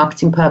purely for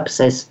marketing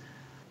purposes.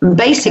 And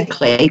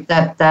basically,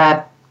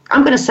 they're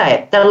I'm going to say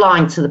it, they're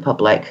lying to the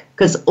public,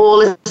 because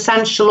all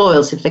essential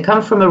oils, if they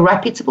come from a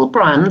reputable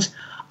brand,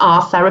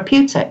 are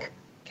therapeutic.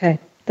 Okay,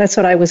 that's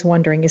what I was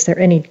wondering. Is there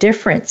any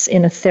difference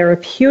in a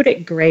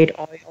therapeutic grade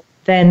oil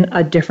than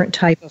a different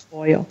type of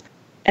oil?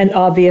 And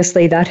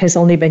obviously that has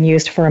only been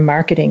used for a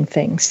marketing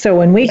thing. So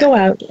when we go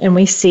out and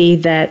we see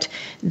that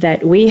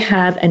we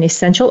have an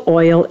essential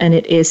oil and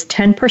it is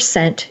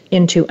 10%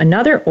 into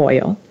another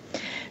oil,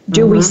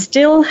 do we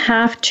still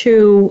have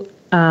to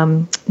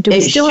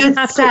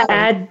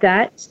add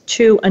that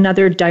to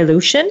another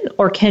dilution,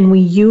 or can we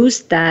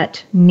use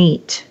that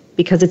neat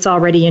because it's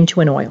already into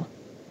an oil?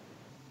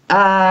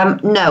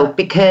 No,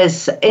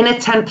 because in a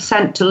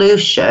 10%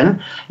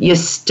 dilution, you're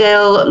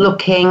still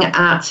looking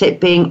at it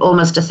being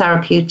almost a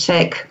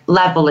therapeutic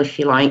level, if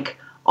you like,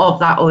 of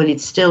that oil. You'd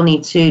still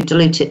need to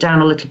dilute it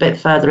down a little bit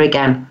further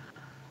again.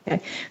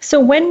 Okay. So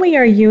when we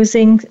are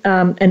using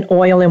an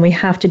oil and we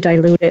have to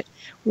dilute it,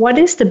 what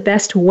is the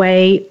best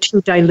way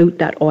to dilute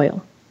that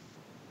oil?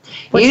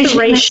 What's usually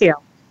the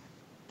ratio?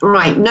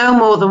 Right, no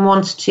more than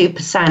 1 to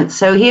 2%.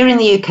 So here in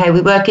the UK,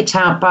 we work it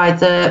out by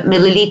the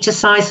milliliter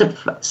size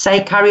of,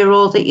 say, carrier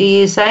oil that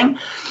you're using.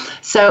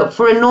 So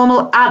for a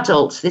normal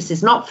adult, this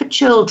is not for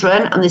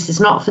children and this is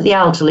not for the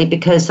elderly,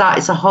 because that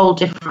is a whole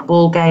different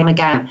ball game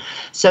again.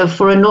 So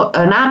for an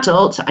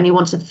adult and you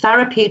want a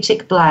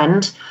therapeutic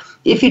blend,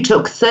 if you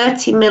took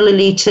 30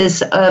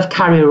 milliliters of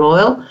carrier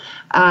oil,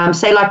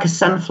 say like a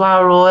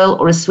sunflower oil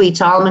or a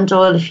sweet almond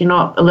oil if you're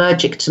not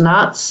allergic to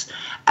nuts,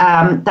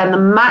 then the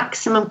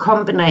maximum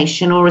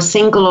combination or a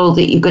single oil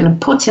that you're going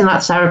to put in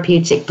that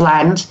therapeutic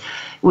blend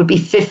would be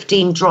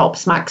 15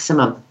 drops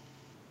maximum.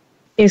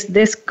 Is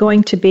this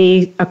going to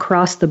be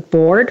across the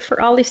board for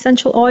all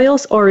essential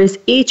oils, or is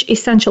each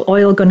essential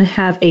oil going to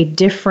have a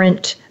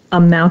different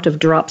amount of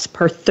drops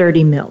per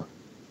 30 mil?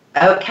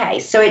 Okay,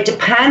 so it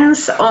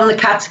depends on the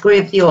category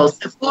of the oil.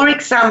 So for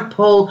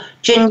example,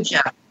 ginger.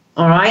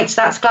 All right,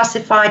 so that's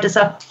classified as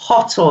a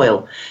hot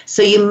oil.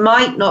 So you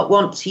might not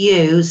want to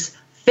use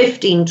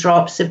 15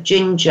 drops of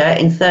ginger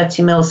in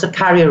 30 mils of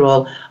carrier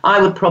oil.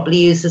 I would probably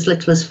use as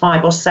little as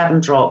 5 or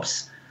 7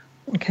 drops.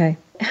 Okay.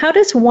 How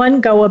does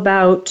one go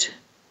about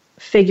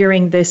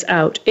figuring this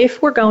out?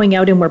 If we're going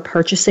out and we're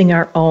purchasing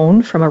our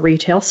own from a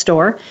retail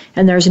store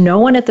and there's no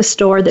one at the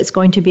store that's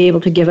going to be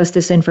able to give us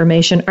this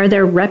information, are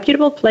there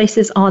reputable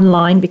places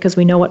online, because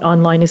we know what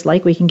online is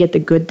like, we can get the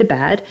good, the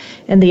bad,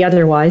 and the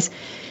otherwise?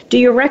 Do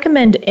you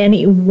recommend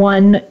any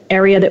one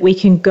area that we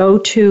can go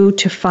to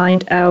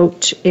find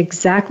out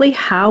exactly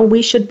how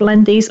we should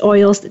blend these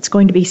oils that's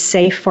going to be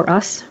safe for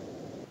us?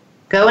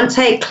 Go and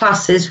take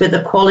classes with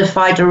a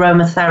qualified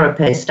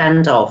aromatherapist,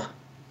 end of.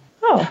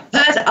 Oh.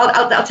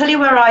 I'll tell you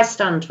where I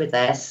stand with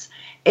this.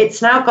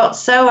 It's now got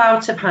so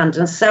out of hand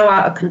and so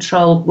out of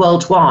control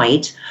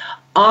worldwide.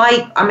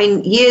 I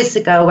mean, years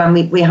ago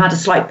when we had a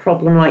slight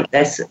problem like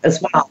this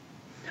as well,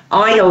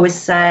 I always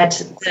said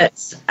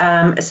that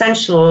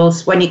essential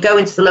oils, when you go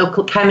into the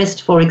local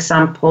chemist, for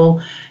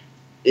example,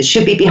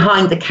 should be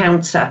behind the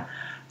counter,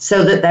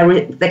 so that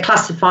they're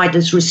classified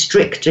as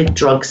restricted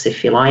drugs,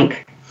 if you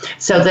like.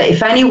 So that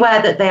if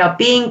anywhere that they are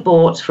being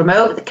bought from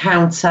over the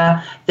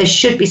counter, there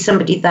should be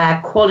somebody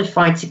there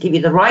qualified to give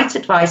you the right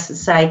advice and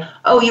say,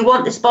 oh, you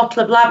want this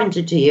bottle of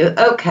lavender, do you?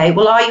 Okay,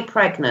 well, are you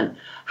pregnant?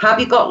 Have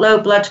you got low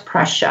blood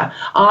pressure?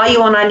 Are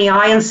you on any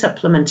iron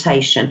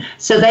supplementation?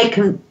 So they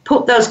can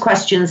put those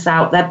questions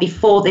out there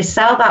before they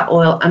sell that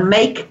oil and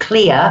make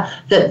clear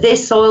that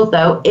this oil,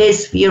 though,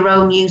 is for your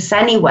own use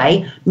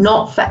anyway,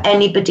 not for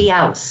anybody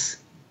else.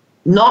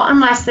 Not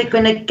unless they're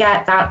going to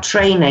get that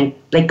training.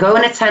 They go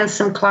and attend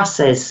some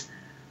classes.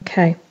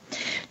 Okay.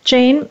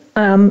 Jane,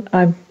 I'm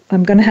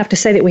going to have to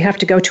say that we have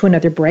to go to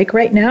another break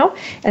right now.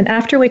 And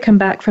after we come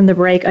back from the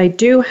break, I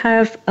do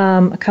have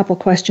a couple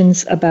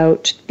questions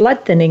about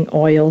blood thinning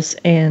oils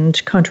and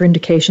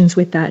contraindications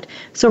with that.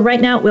 So right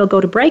now we'll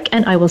go to break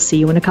and I will see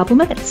you in a couple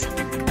minutes.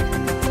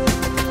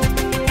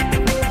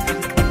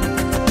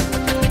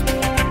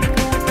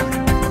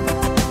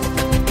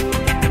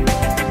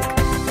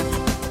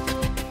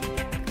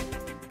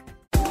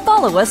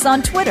 Follow us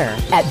on Twitter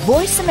at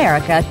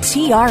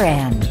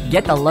VoiceAmericaTRN.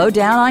 Get the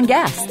lowdown on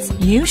guests,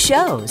 new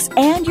shows,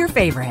 and your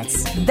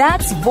favorites.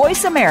 That's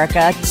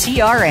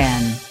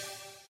VoiceAmericaTRN.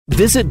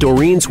 Visit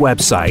Doreen's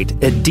website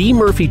at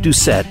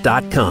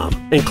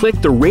dmurphydoucette.com and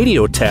click the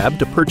radio tab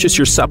to purchase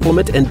your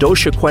supplement and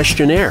dosha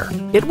questionnaire.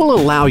 It will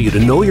allow you to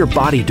know your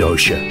body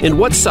dosha and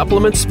what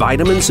supplements,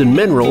 vitamins, and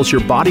minerals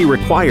your body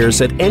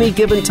requires at any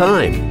given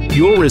time.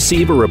 You'll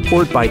receive a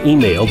report by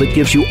email that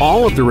gives you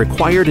all of the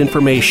required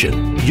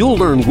information. You'll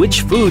learn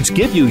which foods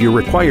give you your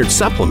required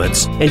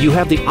supplements, and you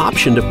have the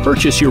option to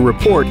purchase your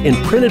report in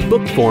printed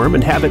book form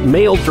and have it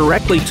mailed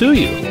directly to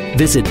you.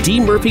 Visit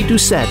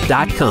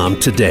dmurphydoucette.com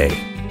today.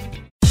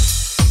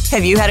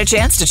 Have you had a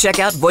chance to check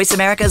out Voice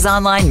America's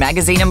online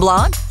magazine and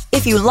blog?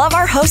 If you love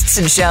our hosts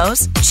and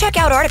shows, check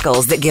out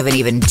articles that give an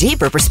even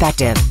deeper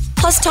perspective,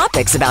 plus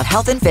topics about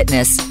health and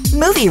fitness,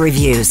 movie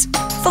reviews,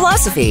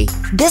 philosophy,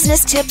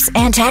 business tips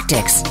and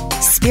tactics,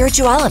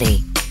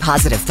 spirituality,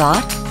 positive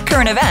thought,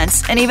 current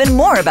events, and even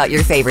more about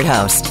your favorite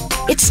host.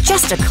 It's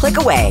just a click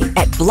away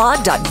at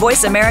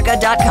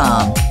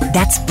blog.voiceamerica.com.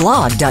 That's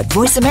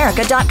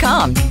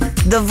blog.voiceamerica.com.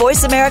 The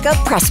Voice America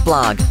Press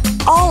Blog.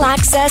 All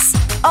access,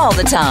 all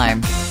the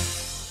time.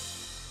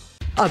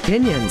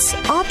 Opinions,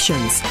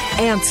 options,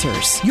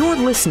 answers. You're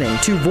listening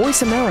to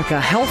Voice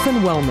America Health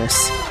and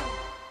Wellness.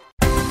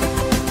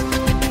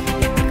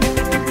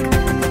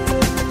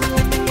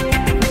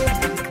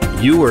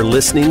 You are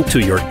listening to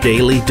your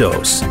daily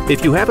dose.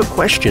 If you have a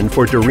question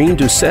for Doreen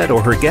Doucette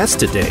or her guest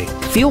today,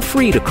 feel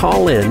free to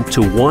call in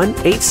to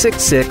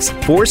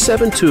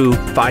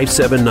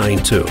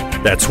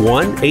 1-866-472-5792. That's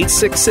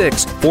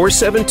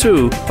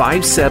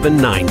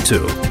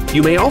 1-866-472-5792.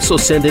 You may also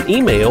send an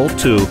email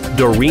to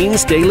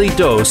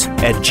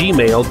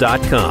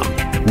doreensdailydose@gmail.com.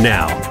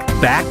 Now,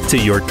 back to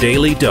your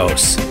daily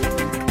dose.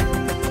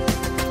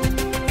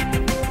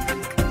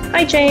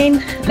 Hi,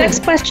 Jane.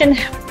 Next question.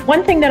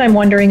 One thing that I'm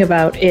wondering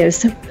about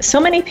is so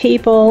many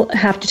people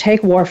have to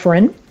take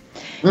warfarin,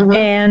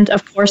 and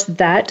of course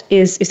that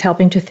is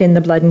helping to thin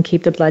the blood and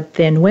keep the blood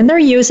thin. When they're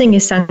using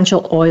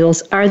essential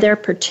oils, are there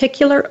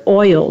particular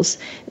oils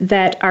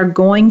that are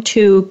going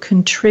to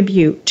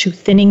contribute to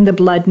thinning the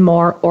blood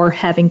more or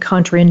having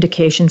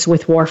contraindications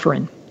with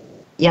warfarin?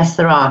 Yes,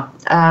 there are.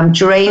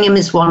 Geranium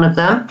is one of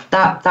them.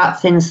 That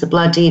thins the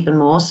blood even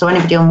more. So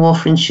anybody on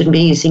warfarin shouldn't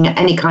be using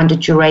any kind of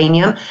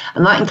geranium.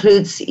 And that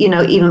includes,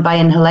 even by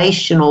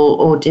inhalation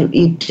or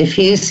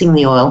diffusing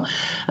the oil.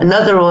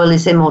 Another oil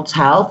is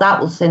Immortelle.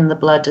 That will thin the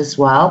blood as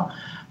well.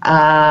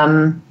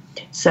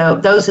 So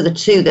those are the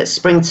two that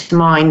spring to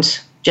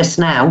mind just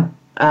now.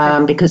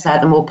 Because they're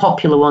the more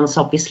popular ones,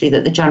 obviously,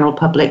 that the general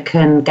public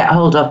can get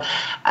hold of.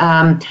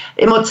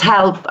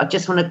 Immortelle, I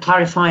just want to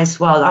clarify as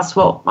well, that's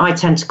what I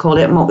tend to call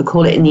it and what we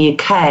call it in the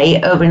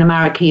UK. Over in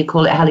America, you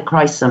call it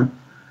helichrysum.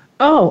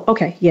 Oh,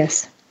 okay,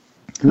 yes.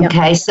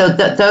 Okay, yep. So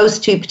those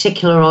two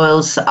particular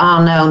oils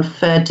are known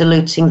for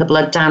diluting the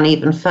blood down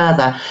even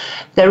further.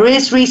 There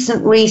is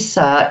recent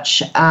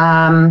research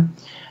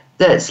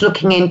that's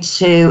looking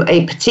into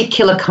a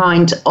particular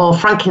kind of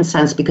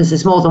frankincense, because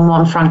there's more than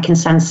one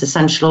frankincense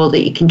essential oil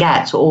that you can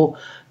get, or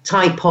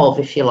type of,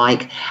 if you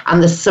like.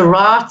 And the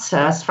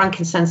serrata,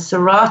 frankincense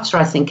serrata,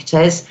 I think it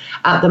is,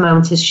 at the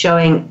moment is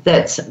showing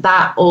that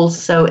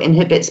also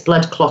inhibits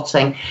blood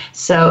clotting.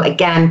 So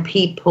again,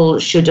 people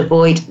should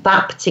avoid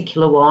that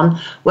particular one.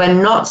 We're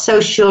not so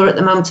sure at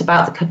the moment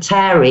about the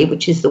Kateri,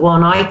 which is the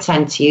one I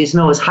tend to use and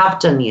always have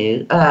done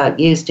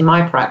used in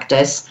my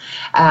practice.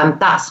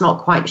 That's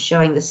not quite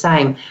showing the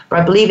same. But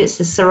I believe it's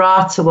the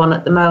serrata one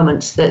at the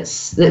moment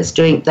that's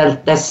doing,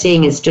 they're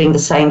seeing is doing the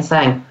same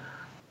thing.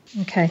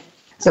 Okay.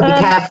 So be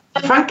careful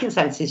the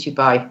frankincenses you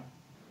buy.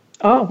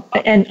 Oh,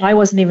 and I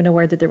wasn't even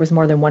aware that there was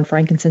more than one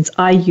frankincense.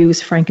 I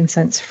use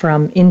frankincense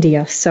from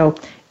India. Well,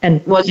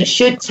 it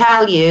should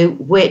tell you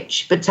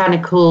which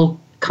botanical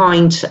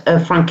kind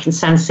of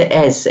frankincense it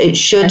is. It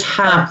should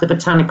have the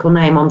botanical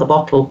name on the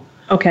bottle.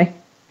 Okay.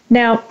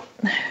 Now,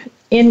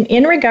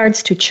 in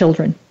regards to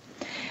children,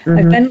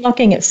 I've been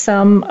looking at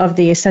some of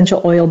the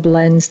essential oil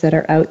blends that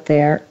are out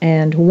there,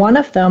 and one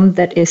of them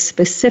that is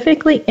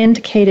specifically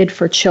indicated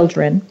for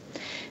children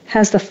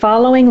has the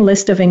following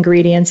list of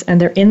ingredients, and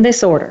they're in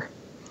this order.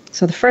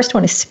 So the first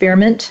one is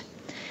spearmint,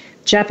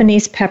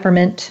 Japanese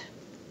peppermint,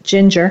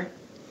 ginger,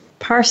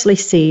 parsley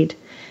seed,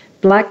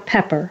 black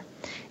pepper,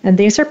 and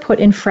these are put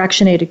in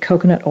fractionated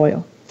coconut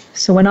oil.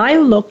 So when I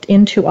looked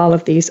into all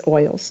of these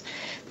oils,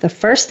 the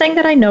first thing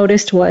that I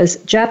noticed was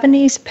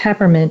Japanese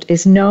peppermint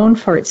is known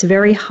for its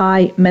very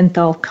high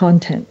menthol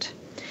content.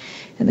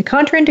 And the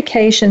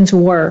contraindications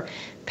were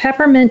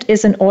peppermint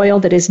is an oil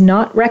that is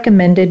not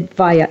recommended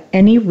via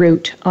any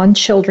route on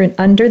children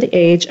under the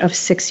age of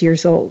 6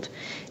 years old.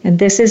 And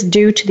this is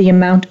due to the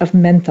amount of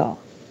menthol.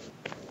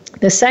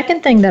 The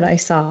second thing that I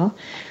saw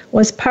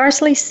was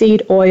parsley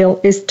seed oil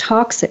is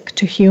toxic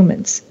to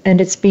humans, and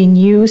it's being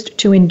used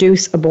to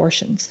induce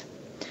abortions.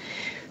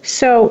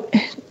 So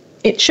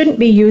it shouldn't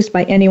be used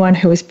by anyone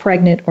who is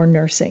pregnant or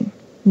nursing.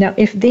 Now,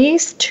 if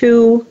these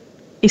two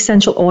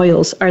essential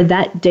oils are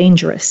that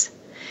dangerous,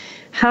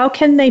 how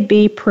can they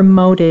be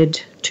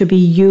promoted to be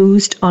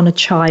used on a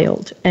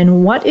child.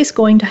 And what is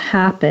going to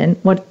happen,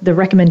 what the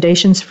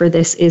recommendations for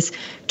this is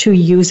to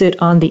use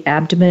it on the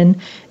abdomen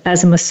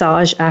as a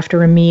massage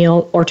after a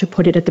meal or to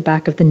put it at the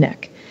back of the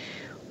neck.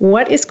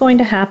 What is going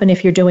to happen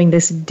if you're doing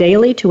this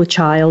daily to a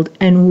child,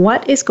 and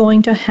what is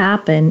going to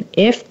happen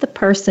if the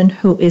person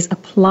who is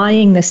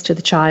applying this to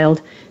the child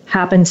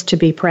happens to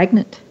be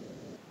pregnant?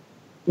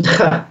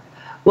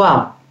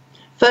 Well,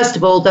 first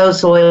of all,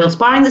 those oils,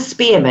 barring the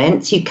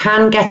spearmint, you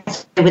can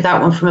get away with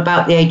that one from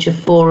about the age of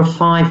 4 or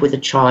 5 with a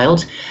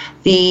child.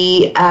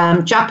 The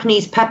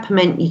Japanese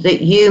peppermint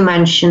that you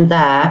mentioned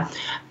there,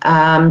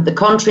 the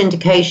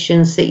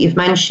contraindications that you've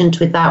mentioned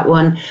with that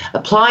one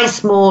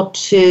applies more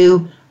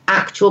to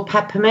actual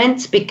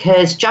peppermint,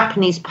 because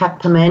Japanese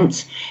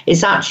peppermint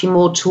is actually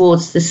more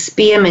towards the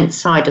spearmint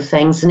side of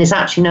things and is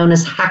actually known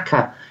as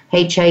Haka,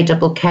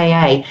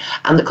 Hakka.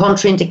 And the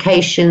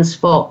contraindications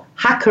for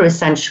Haka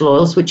essential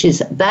oils, which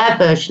is their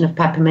version of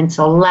peppermint,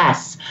 are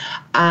less.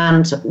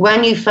 And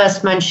when you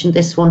first mentioned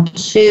this one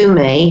to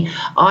me,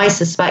 I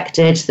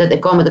suspected that they've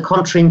gone with the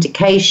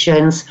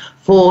contraindications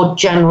for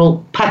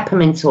general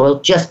peppermint oil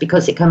just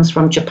because it comes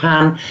from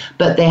Japan,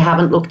 but they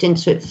haven't looked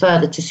into it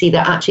further to see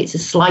that actually it's a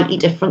slightly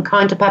different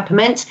kind of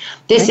peppermint.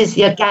 This is,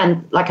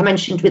 again, like I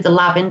mentioned with the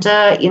lavender,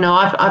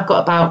 I've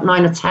got about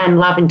 9 or 10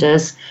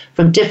 lavenders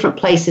from different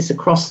places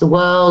across the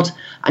world,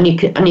 and you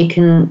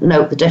can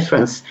note the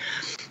difference.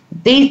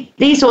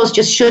 These oils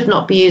just should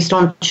not be used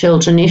on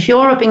children. If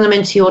you're rubbing them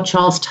into your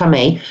child's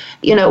tummy,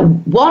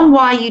 one,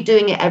 why are you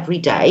doing it every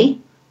day?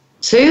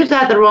 2,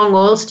 they're the wrong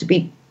oils to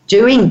be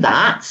doing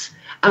that.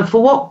 And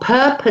for what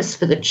purpose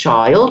for the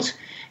child?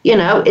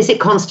 Is it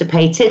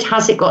constipated?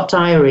 Has it got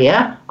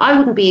diarrhea? I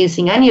wouldn't be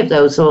using any of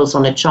those oils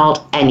on a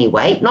child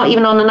anyway, not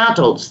even on an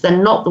adult. They're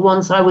not the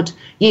ones I would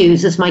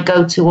use as my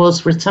go-to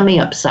oils for a tummy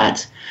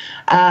upset.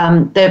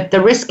 They're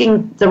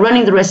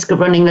running the risk of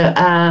turning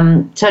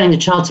the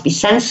child to be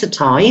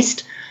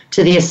sensitized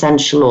to the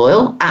essential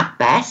oil at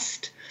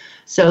best.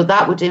 So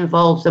that would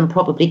involve them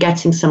probably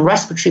getting some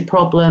respiratory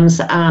problems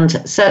and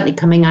certainly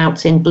coming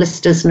out in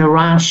blisters and a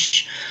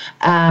rash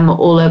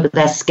all over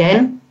their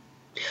skin.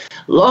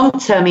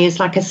 Long-term use,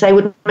 like I say,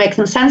 would make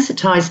them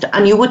sensitized,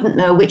 and you wouldn't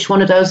know which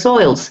one of those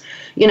oils.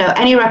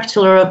 Any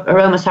reputable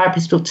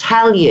aromatherapist will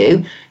tell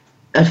you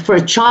for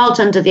a child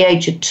under the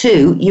age of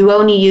 2, you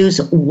only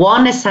use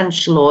one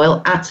essential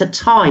oil at a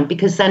time,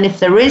 because then if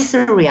there is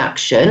a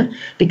reaction,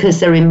 because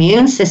their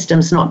immune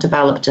system's not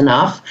developed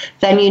enough,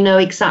 then you know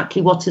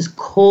exactly what has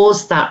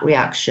caused that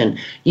reaction.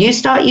 You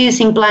start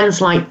using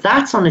blends like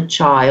that on a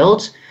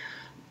child,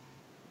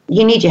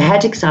 you need your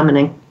head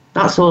examining.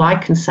 That's all I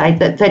can say.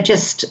 That they're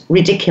just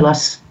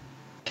ridiculous.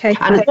 Okay.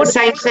 And the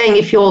same thing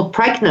if you're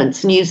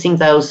pregnant and using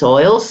those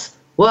oils.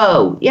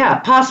 Whoa, yeah,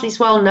 parsley's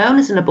well known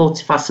as an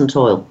abortifacient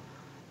oil.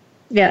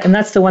 Yeah, and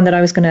that's the one that I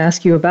was going to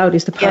ask you about,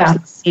 is the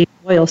parsley seed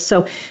oil.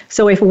 So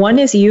if one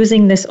is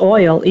using this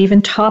oil,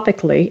 even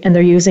topically, and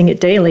they're using it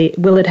daily,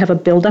 will it have a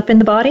buildup in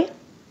the body?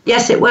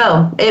 Yes, it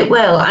will. It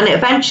will, and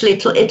eventually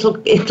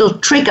it'll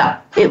trigger.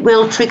 It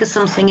will trigger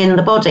something in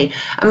the body.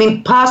 I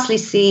mean, parsley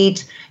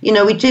seed,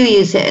 we do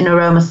use it in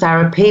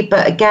aromatherapy,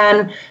 but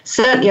again,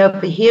 certainly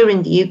over here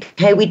in the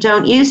UK, we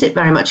don't use it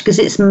very much because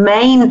its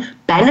main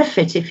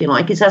benefit, if you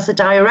like, is as a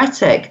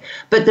diuretic.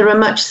 But there are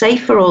much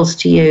safer oils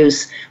to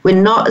use with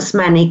not as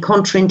many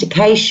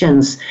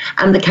contraindications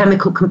and the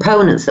chemical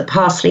components that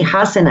parsley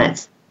has in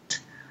it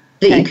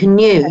that you can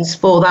use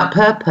for that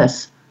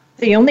purpose.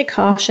 The only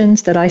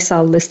cautions that I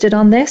saw listed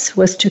on this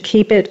was to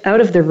keep it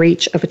out of the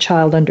reach of a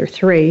child under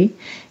 3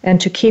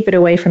 and to keep it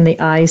away from the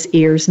eyes,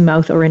 ears,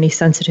 mouth, or any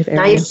sensitive area.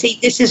 Now, you see,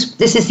 this is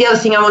the other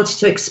thing I wanted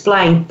to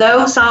explain.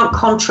 Those aren't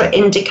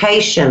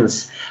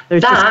contraindications.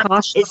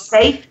 That is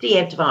safety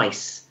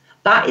advice.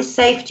 That is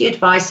safety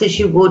advice as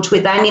you would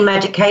with any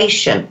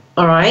medication,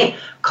 all right?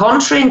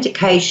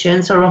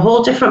 Contraindications are a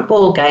whole different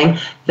ballgame.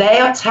 They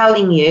are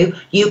telling you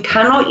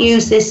cannot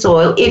use this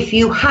oil if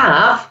you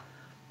have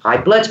high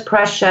blood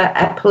pressure,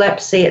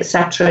 epilepsy,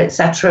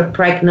 etc.,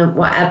 pregnant,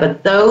 whatever.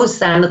 Those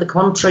then are the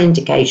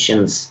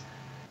contraindications.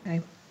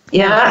 Okay.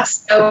 Yeah,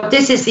 so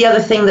this is the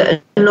other thing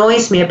that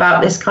annoys me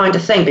about this kind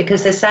of thing,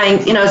 because they're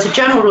saying, as a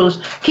general rule,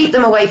 keep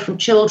them away from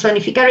children.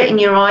 If you get it in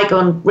your eye, go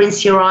and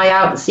rinse your eye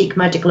out and seek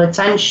medical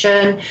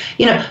attention.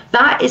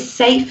 That is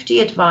safety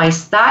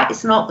advice. That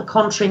is not the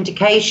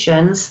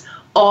contraindications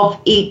of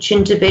each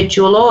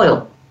individual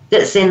oil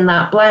that's in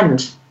that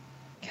blend.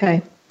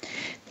 Okay.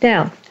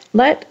 Now,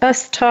 let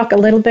us talk a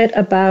little bit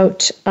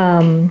about,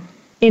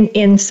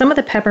 in some of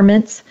the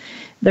peppermints,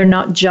 they're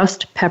not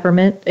just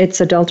peppermint,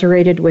 it's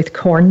adulterated with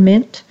corn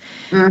mint.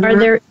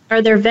 Mm-hmm.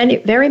 Are there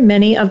very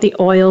many of the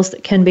oils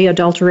that can be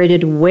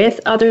adulterated with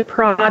other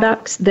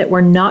products that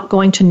we're not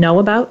going to know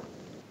about?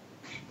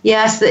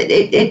 Yes,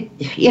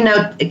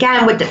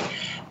 again,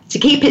 to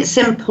keep it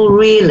simple,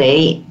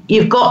 really,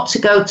 you've got to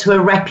go to a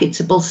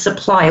reputable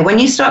supplier. When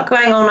you start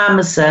going on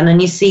Amazon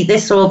and you see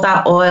this or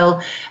that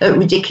oil at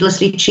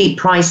ridiculously cheap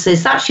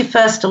prices, that's your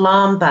first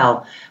alarm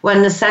bell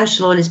when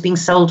essential oil is being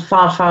sold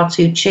far, far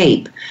too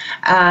cheap.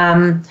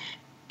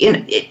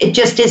 it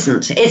just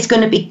isn't. It's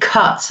going to be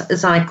cut,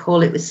 as I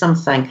call it, with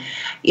something.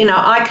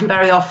 I can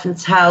very often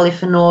tell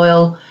if an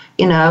oil,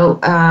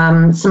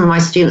 some of my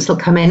students will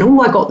come in,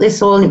 I got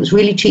this oil and it was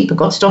really cheap, I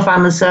got it off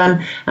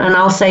Amazon, and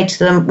I'll say to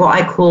them what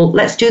I call,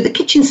 let's do the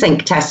kitchen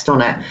sink test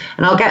on it.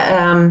 And I'll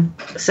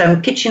get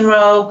some kitchen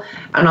roll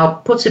and I'll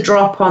put a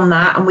drop on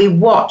that and we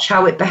watch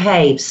how it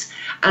behaves.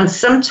 And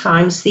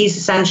sometimes these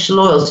essential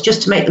oils,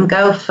 just to make them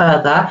go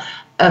further,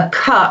 are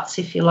cut,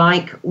 if you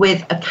like,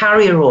 with a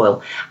carrier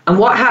oil. And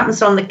what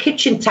happens on the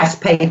kitchen kitchen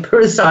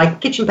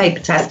paper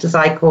test, as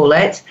I call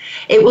it,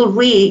 it will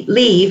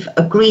leave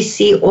a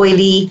greasy,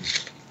 oily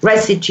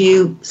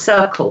residue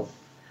circle.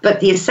 But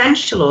the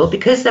essential oil,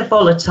 because they're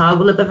volatile,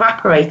 will have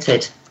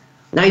evaporated.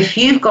 Now, if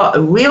you've got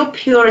a real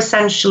pure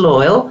essential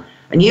oil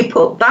and you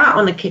put that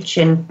on a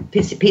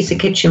piece of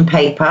kitchen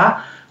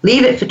paper,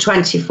 leave it for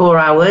 24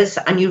 hours,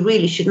 and you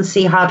really shouldn't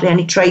see hardly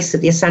any trace of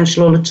the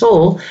essential oil at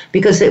all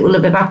because it will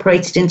have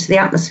evaporated into the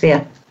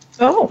atmosphere.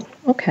 Oh,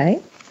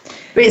 okay.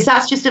 But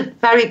that's just a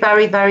very,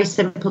 very, very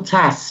simple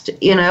test.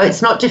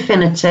 It's not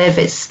definitive.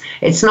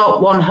 It's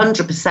not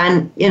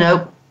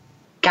 100%,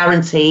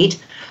 guaranteed.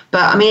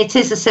 But, it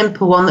is a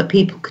simple one that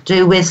people could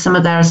do with some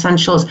of their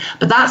essentials.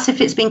 But that's if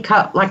it's been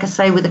cut, like I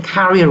say, with a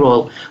carrier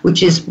oil,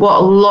 which is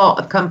what a lot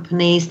of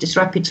companies,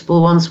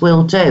 disreputable ones,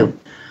 will do.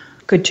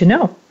 Good to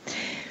know.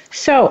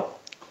 So,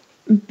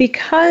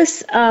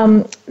 because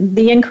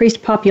the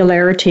increased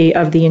popularity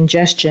of the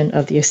ingestion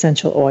of the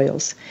essential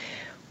oils,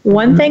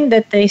 one thing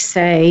that they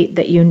say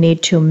that you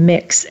need to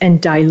mix and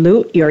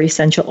dilute your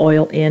essential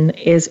oil in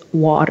is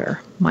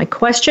water. My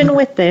question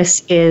with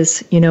this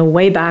is,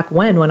 way back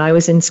when I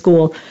was in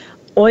school,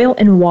 oil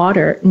and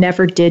water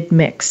never did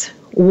mix.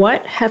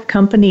 What have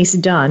companies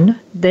done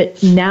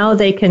that now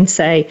they can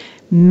say,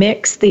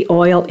 mix the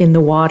oil in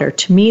the water?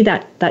 To me,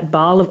 that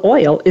ball of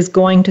oil is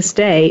going to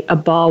stay a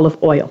ball of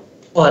oil.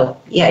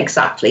 Oil, yeah,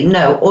 exactly.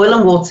 No, oil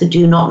and water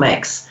do not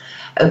mix.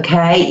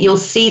 Okay, you'll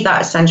see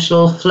that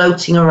essential oil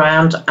floating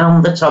around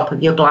on the top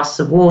of your glass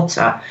of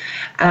water.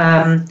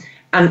 And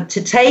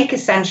to take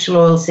essential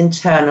oils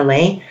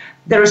internally,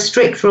 there are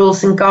strict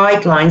rules and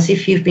guidelines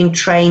if you've been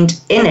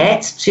trained in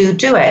it to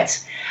do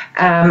it.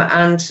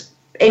 And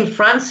in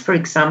France, for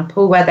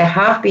example, where they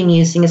have been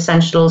using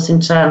essential oils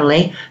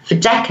internally for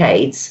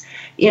decades,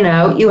 you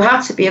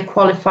have to be a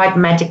qualified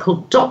medical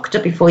doctor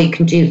before you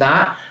can do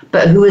that,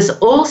 but who has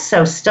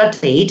also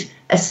studied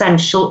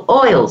essential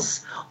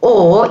oils.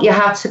 Or you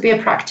have to be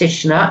a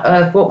practitioner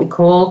of what we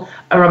call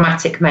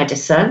aromatic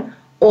medicine,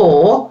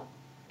 or,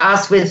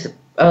 as with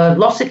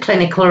lots of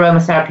clinical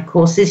aromatherapy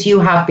courses, you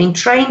have been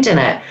trained in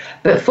it.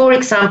 But for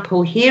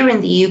example, here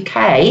in the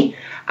UK,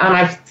 and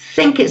I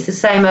think it's the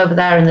same over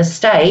there in the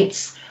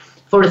States,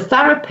 for a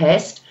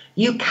therapist,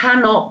 you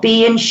cannot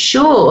be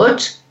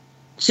insured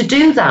to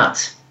do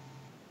that.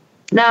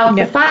 Now,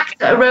 the fact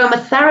that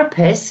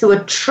aromatherapists who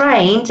are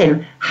trained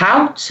in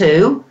how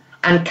to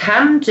and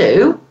can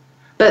do,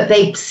 but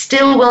they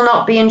still will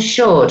not be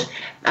insured.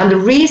 And the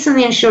reason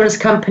the insurance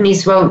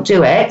companies won't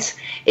do it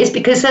is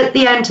because at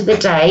the end of the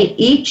day,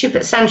 each of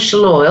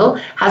essential oil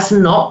has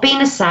not been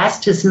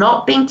assessed, has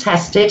not been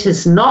tested,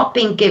 has not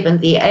been given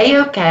the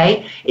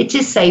A-OK, it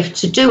is safe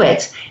to do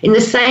it, in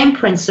the same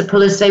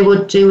principle as they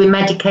would do in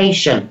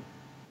medication.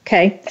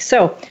 Okay,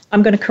 so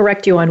I'm going to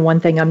correct you on one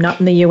thing. I'm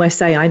not in the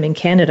USA. I'm in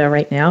Canada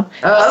right now.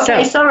 Oh,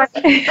 okay, sorry.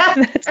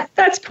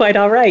 that's quite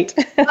all right.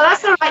 Well,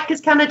 that's all right,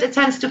 because Canada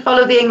tends to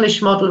follow the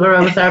English model of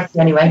aromatherapy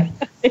anyway.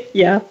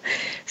 Yeah.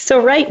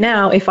 So right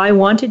now, if I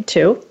wanted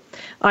to,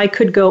 I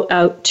could go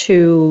out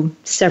to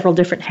several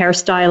different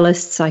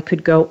hairstylists. I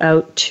could go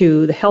out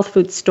to the health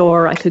food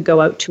store. I could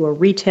go out to a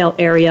retail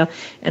area,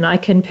 and I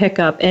can pick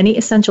up any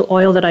essential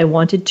oil that I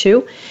wanted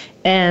to,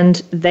 and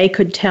they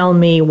could tell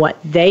me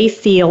what they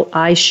feel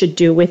I should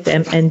do with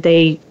them, and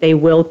they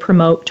will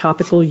promote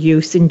topical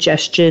use,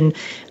 ingestion,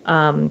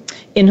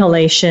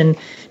 inhalation,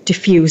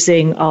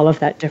 diffusing, all of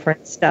that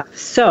different stuff.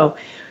 So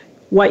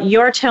what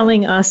you're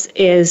telling us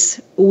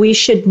is we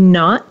should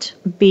not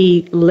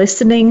be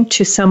listening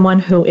to someone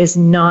who is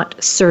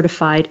not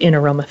certified in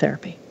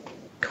aromatherapy,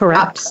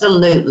 correct?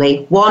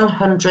 Absolutely,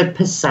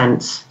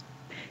 100%.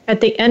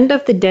 At the end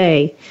of the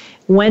day,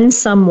 when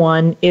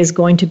someone is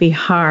going to be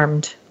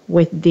harmed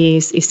with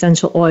these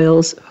essential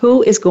oils,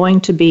 who is going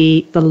to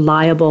be the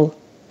liable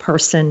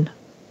person?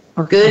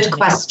 Good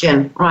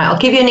question. Right, I'll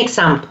give you an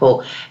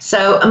example.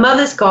 So a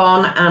mother's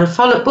gone and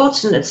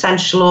bought an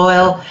essential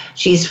oil.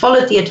 She's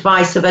followed the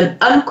advice of an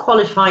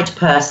unqualified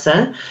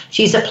person.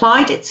 She's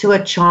applied it to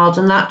a child,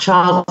 and that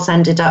child's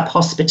ended up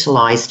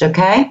hospitalized,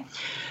 okay?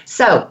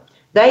 So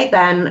they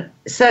then,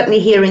 certainly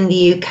here in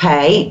the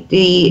UK,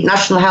 the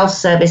National Health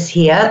Service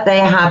here, they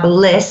have a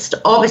list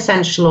of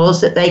essential oils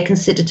that they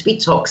consider to be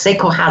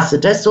toxic or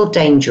hazardous or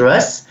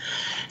dangerous.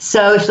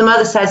 So if the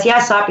mother says,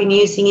 yes, I've been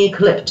using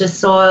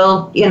eucalyptus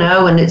oil,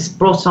 and it's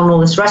brought on all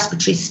this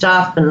respiratory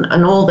stuff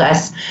and all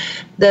this,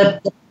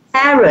 the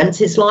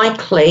parent is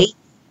likely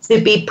to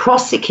be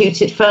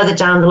prosecuted further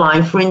down the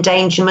line for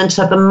endangerment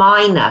of a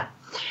minor.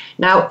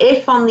 Now,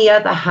 if on the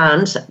other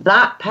hand,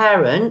 that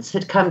parent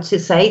had come to,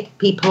 say,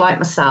 people like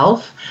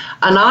myself,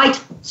 and I'd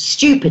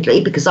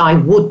stupidly, because I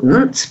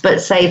wouldn't,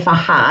 but say if I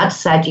had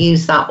said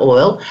use that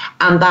oil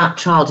and that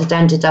child had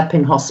ended up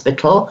in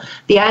hospital,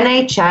 the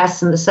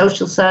NHS and the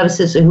social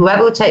services or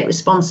whoever would take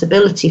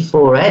responsibility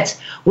for it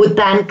would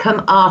then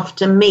come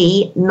after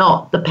me,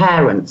 not the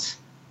parent,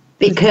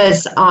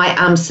 because I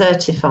am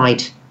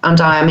certified and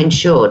I am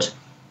insured.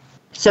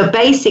 So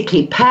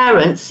basically,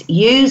 parents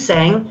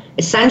using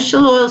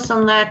essential oils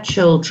on their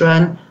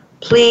children,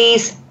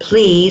 please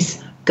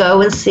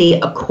go and see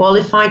a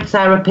qualified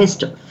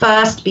therapist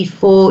first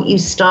before you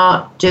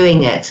start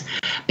doing it.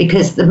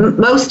 Because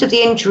most of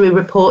the injury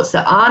reports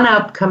that are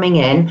now coming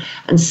in,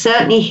 and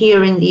certainly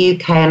here in the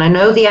UK, and I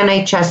know the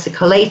NHS are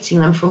collating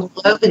them from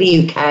all over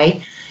the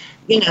UK,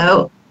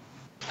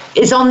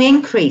 is on the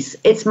increase.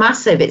 It's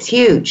massive. It's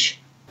huge.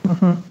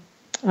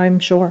 Mm-hmm. I'm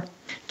sure.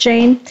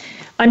 Jane,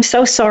 I'm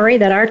so sorry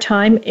that our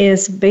time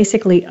is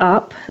basically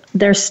up.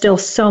 There's still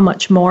so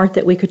much more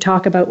that we could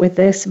talk about with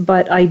this,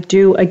 but I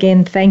do,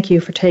 again, thank you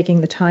for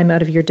taking the time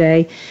out of your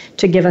day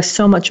to give us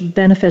so much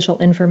beneficial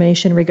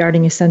information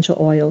regarding essential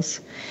oils.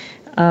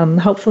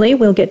 Hopefully,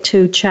 we'll get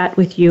to chat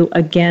with you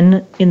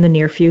again in the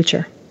near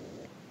future.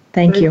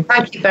 Thank you.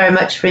 Thank you very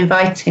much for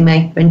inviting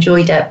me. I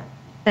enjoyed it.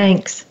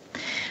 Thanks.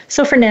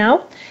 So for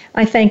now,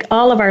 I thank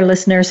all of our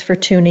listeners for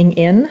tuning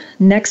in.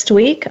 Next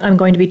week, I'm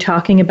going to be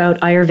talking about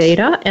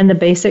Ayurveda and the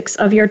basics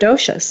of your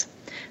doshas.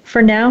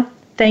 For now,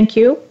 thank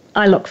you.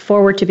 I look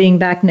forward to being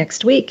back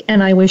next week,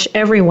 and I wish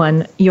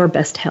everyone your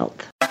best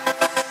health.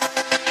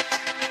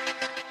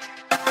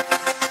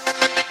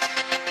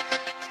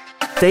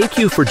 Thank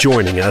you for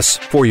joining us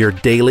for your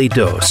daily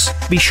dose.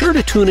 Be sure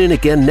to tune in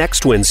again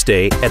next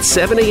Wednesday at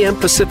 7 a.m.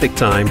 Pacific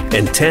Time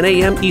and 10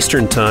 a.m.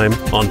 Eastern Time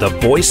on the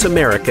Voice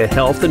America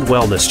Health and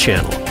Wellness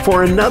channel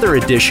for another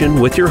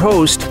edition with your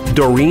host,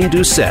 Doreen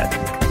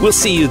Doucette. We'll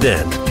see you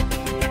then.